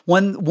like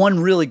one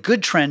really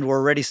good trend we're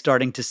already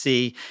starting to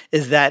see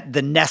is that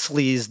the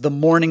Nestle's, the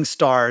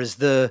Morningstars,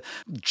 the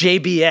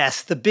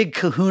JBS, the big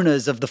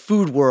kahunas of the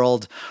food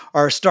world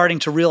are starting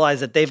to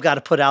realize that they've got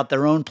to put out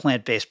their own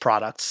plant-based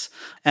products.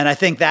 And I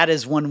think that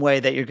is one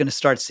way that you're going to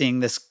start seeing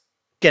this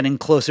getting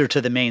closer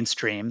to the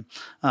mainstream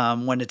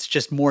when it's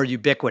just more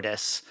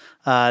ubiquitous.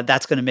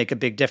 That's going to make a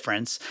big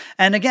difference.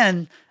 And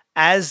again,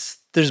 as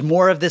there's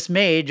more of this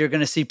made, you're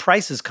going to see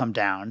prices come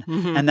down,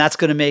 and that's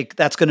going to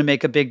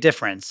make a big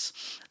difference.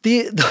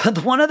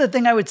 The one other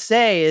thing I would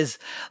say is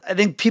I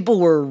think people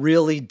were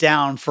really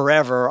down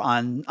forever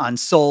on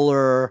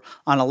solar,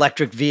 on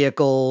electric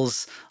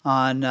vehicles,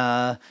 on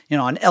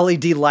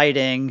LED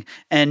lighting,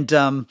 and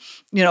a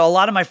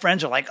lot of my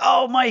friends are like,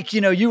 "Oh, Mike,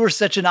 you were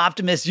such an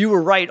optimist. You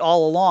were right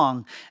all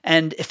along."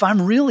 And if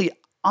I'm really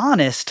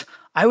honest,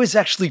 I was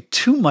actually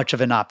too much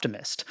of an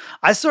optimist.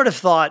 I sort of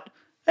thought,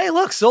 hey,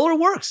 look, solar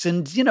works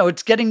and,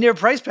 it's getting near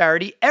price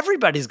parity.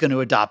 Everybody's going to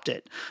adopt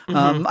it.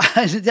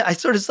 I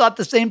sort of thought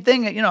the same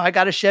thing. I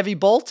got a Chevy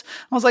Bolt.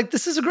 I was like,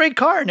 this is a great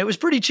car and it was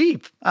pretty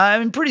cheap.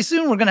 Pretty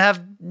soon we're going to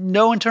have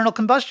no internal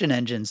combustion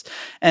engines.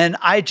 And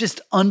I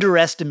just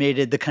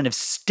underestimated the kind of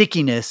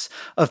stickiness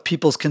of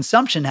people's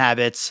consumption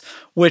habits,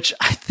 which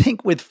I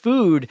think with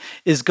food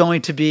is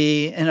going to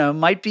be,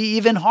 might be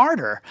even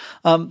harder.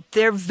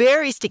 They're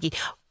very sticky.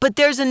 But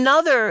there's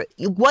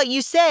what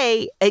you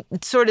say, it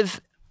sort of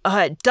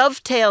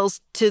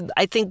dovetails to,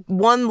 I think,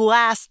 one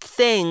last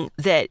thing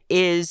that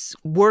is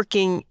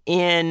working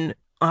in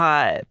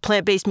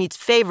plant-based meat's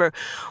favor,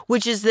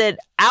 which is that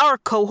our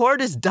cohort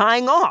is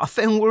dying off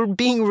and we're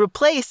being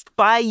replaced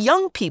by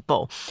young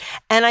people.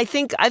 And I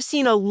think I've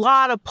seen a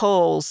lot of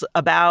polls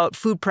about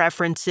food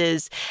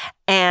preferences,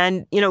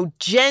 and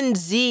Gen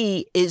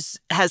Z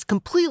has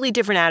completely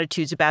different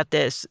attitudes about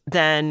this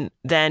than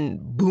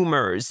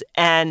boomers.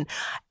 And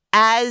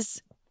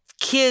as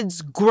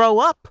kids grow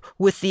up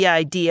with the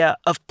idea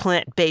of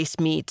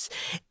plant-based meats,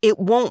 it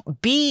won't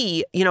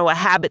be, a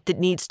habit that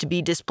needs to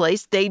be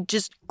displaced. They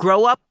just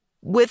grow up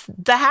with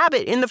the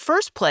habit in the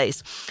first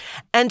place.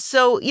 And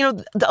so,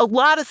 a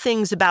lot of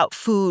things about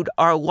food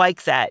are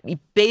like that.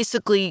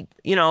 Basically,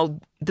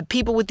 the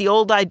people with the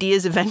old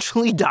ideas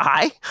eventually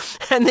die,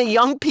 and the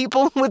young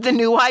people with the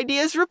new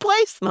ideas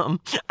replace them.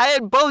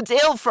 It bodes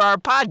ill for our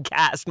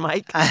podcast,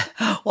 Mike.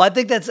 Well, I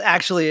think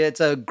it's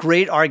a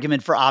great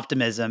argument for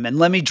optimism. And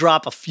let me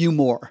drop a few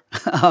more.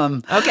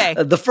 Okay.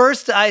 The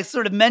first, I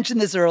sort of mentioned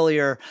this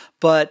earlier,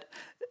 but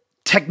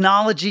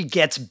technology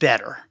gets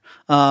better.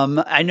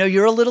 I know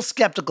you're a little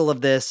skeptical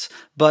of this,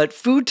 but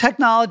food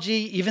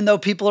technology, even though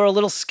people are a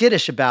little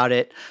skittish about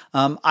it,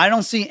 I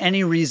don't see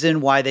any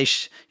reason why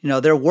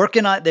they're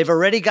working on it. They've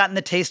already gotten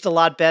the taste a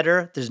lot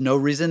better. There's no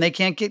reason they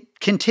can't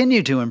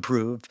continue to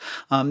improve.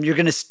 You're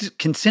going to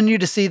continue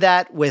to see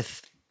that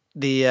with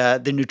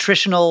the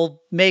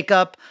nutritional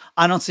makeup.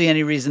 I don't see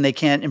any reason they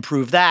can't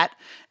improve that.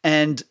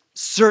 And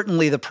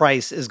certainly the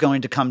price is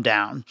going to come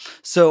down.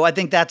 So I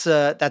think that's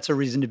a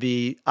reason to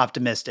be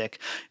optimistic.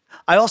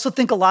 I also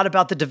think a lot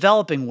about the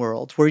developing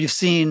world, where you've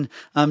seen,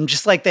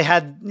 just like they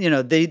had,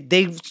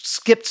 they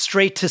skipped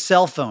straight to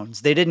cell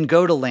phones. They didn't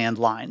go to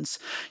landlines.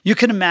 You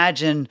can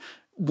imagine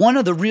one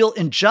of the real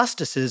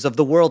injustices of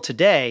the world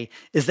today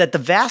is that the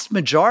vast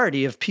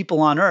majority of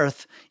people on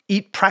Earth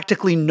eat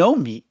practically no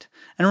meat.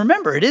 And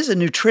remember, it is a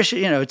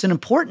nutrition, it's an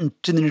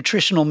important to the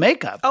nutritional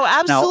makeup. Oh,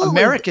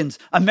 absolutely. Now,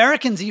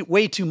 Americans eat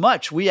way too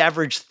much. We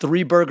average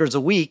 3 burgers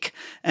a week,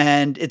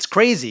 and it's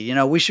crazy.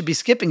 We should be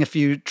skipping a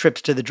few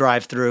trips to the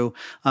drive-thru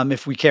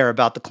if we care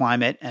about the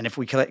climate and if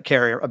we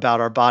care about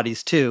our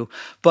bodies too.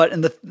 But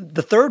in the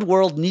third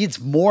world needs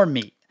more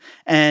meat.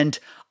 And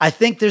I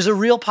think there's a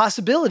real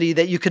possibility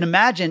that you can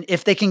imagine,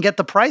 if they can get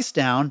the price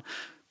down,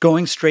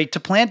 going straight to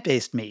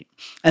plant-based meat.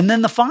 And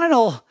then the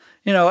final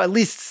at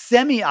least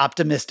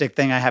semi-optimistic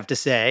thing I have to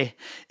say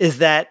is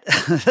that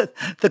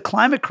the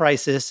climate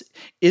crisis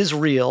is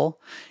real.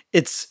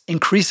 It's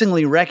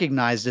increasingly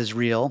recognized as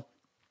real.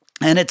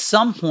 And at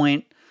some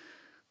point,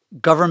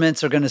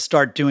 governments are going to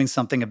start doing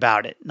something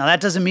about it. Now, that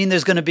doesn't mean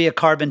there's going to be a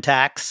carbon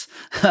tax.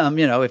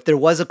 If there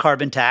was a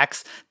carbon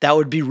tax, that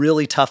would be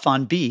really tough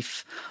on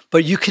beef.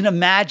 But you can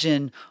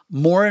imagine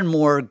more and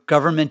more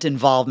government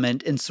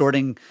involvement in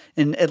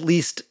at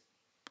least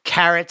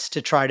carrots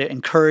to try to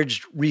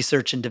encourage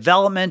research and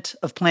development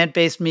of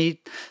plant-based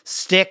meat,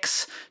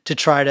 sticks to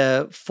try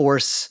to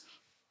force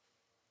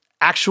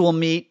actual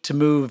meat to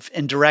move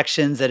in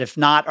directions that, if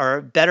not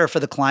are better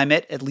for the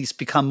climate, at least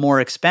become more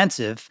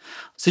expensive.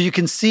 So you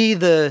can see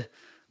the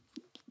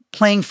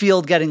playing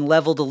field getting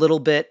leveled a little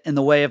bit in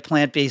the way of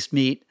plant-based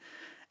meat.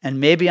 And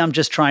maybe I'm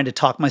just trying to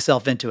talk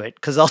myself into it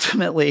because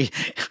ultimately,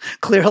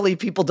 clearly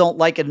people don't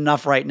like it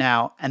enough right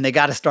now, and they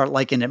got to start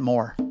liking it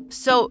more.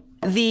 So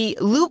the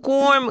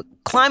lukewarm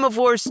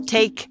Climavores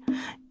take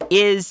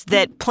is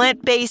that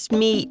plant-based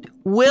meat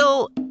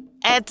will,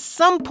 at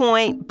some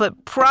point,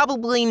 but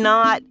probably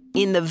not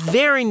in the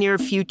very near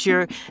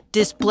future,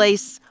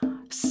 displace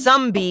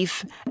some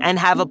beef and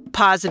have a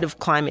positive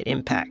climate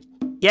impact.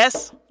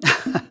 Yes?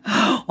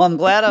 Well, I'm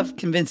glad I've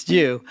convinced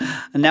you,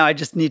 and now I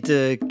just need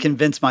to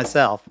convince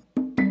myself.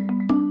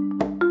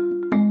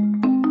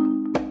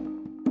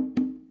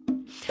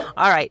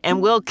 All right,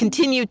 and we'll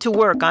continue to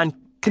work on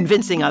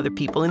convincing other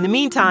people. In the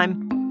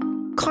meantime,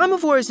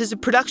 Climavores is a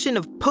production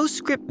of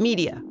Postscript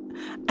Media,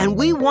 and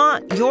we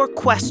want your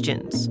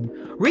questions.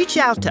 Reach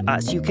out to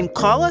us. You can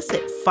call us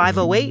at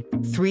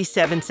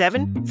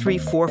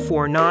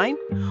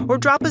 508-377-3449 or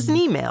drop us an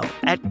email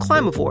at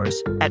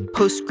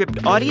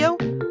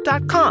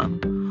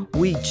climavores@postscriptaudio.com.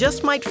 We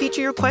just might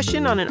feature your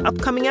question on an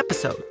upcoming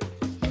episode.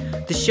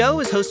 The show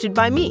is hosted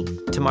by me,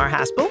 Tamar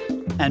Haspel.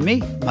 And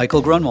me,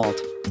 Michael Grunwald.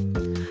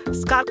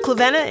 Scott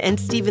Clavenna and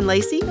Stephen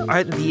Lacey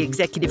are the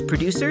executive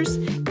producers.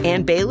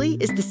 Ann Bailey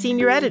is the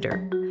senior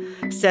editor.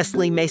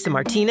 Cecily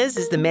Mesa-Martinez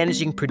is the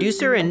managing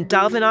producer, and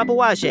Dalvin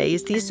Abawaje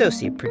is the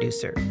associate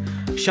producer.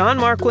 Sean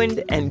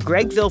Marquand and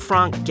Greg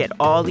Villefranc get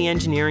all the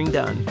engineering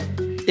done.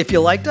 If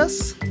you liked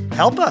us,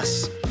 help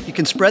us. You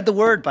can spread the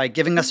word by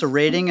giving us a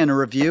rating and a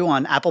review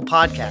on Apple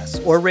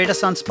Podcasts or rate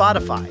us on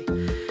Spotify.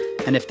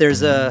 And if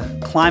there's a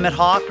climate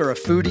hawk or a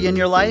foodie in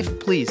your life,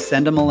 please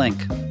send them a link.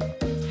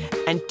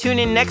 And tune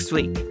in next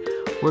week.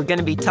 We're going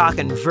to be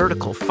talking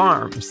vertical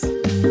farms.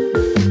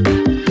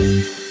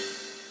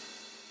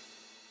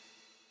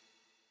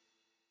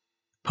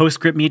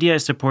 Postscript Media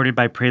is supported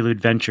by Prelude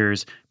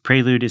Ventures.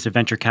 Prelude is a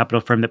venture capital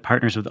firm that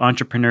partners with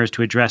entrepreneurs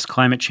to address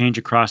climate change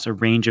across a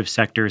range of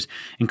sectors,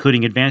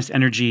 including advanced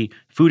energy,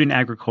 food and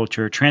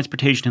agriculture,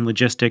 transportation and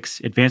logistics,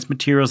 advanced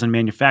materials and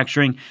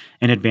manufacturing,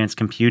 and advanced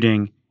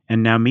computing,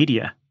 and now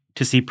media.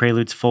 To see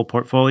Prelude's full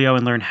portfolio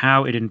and learn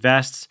how it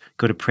invests,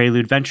 go to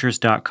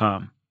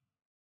preludeventures.com.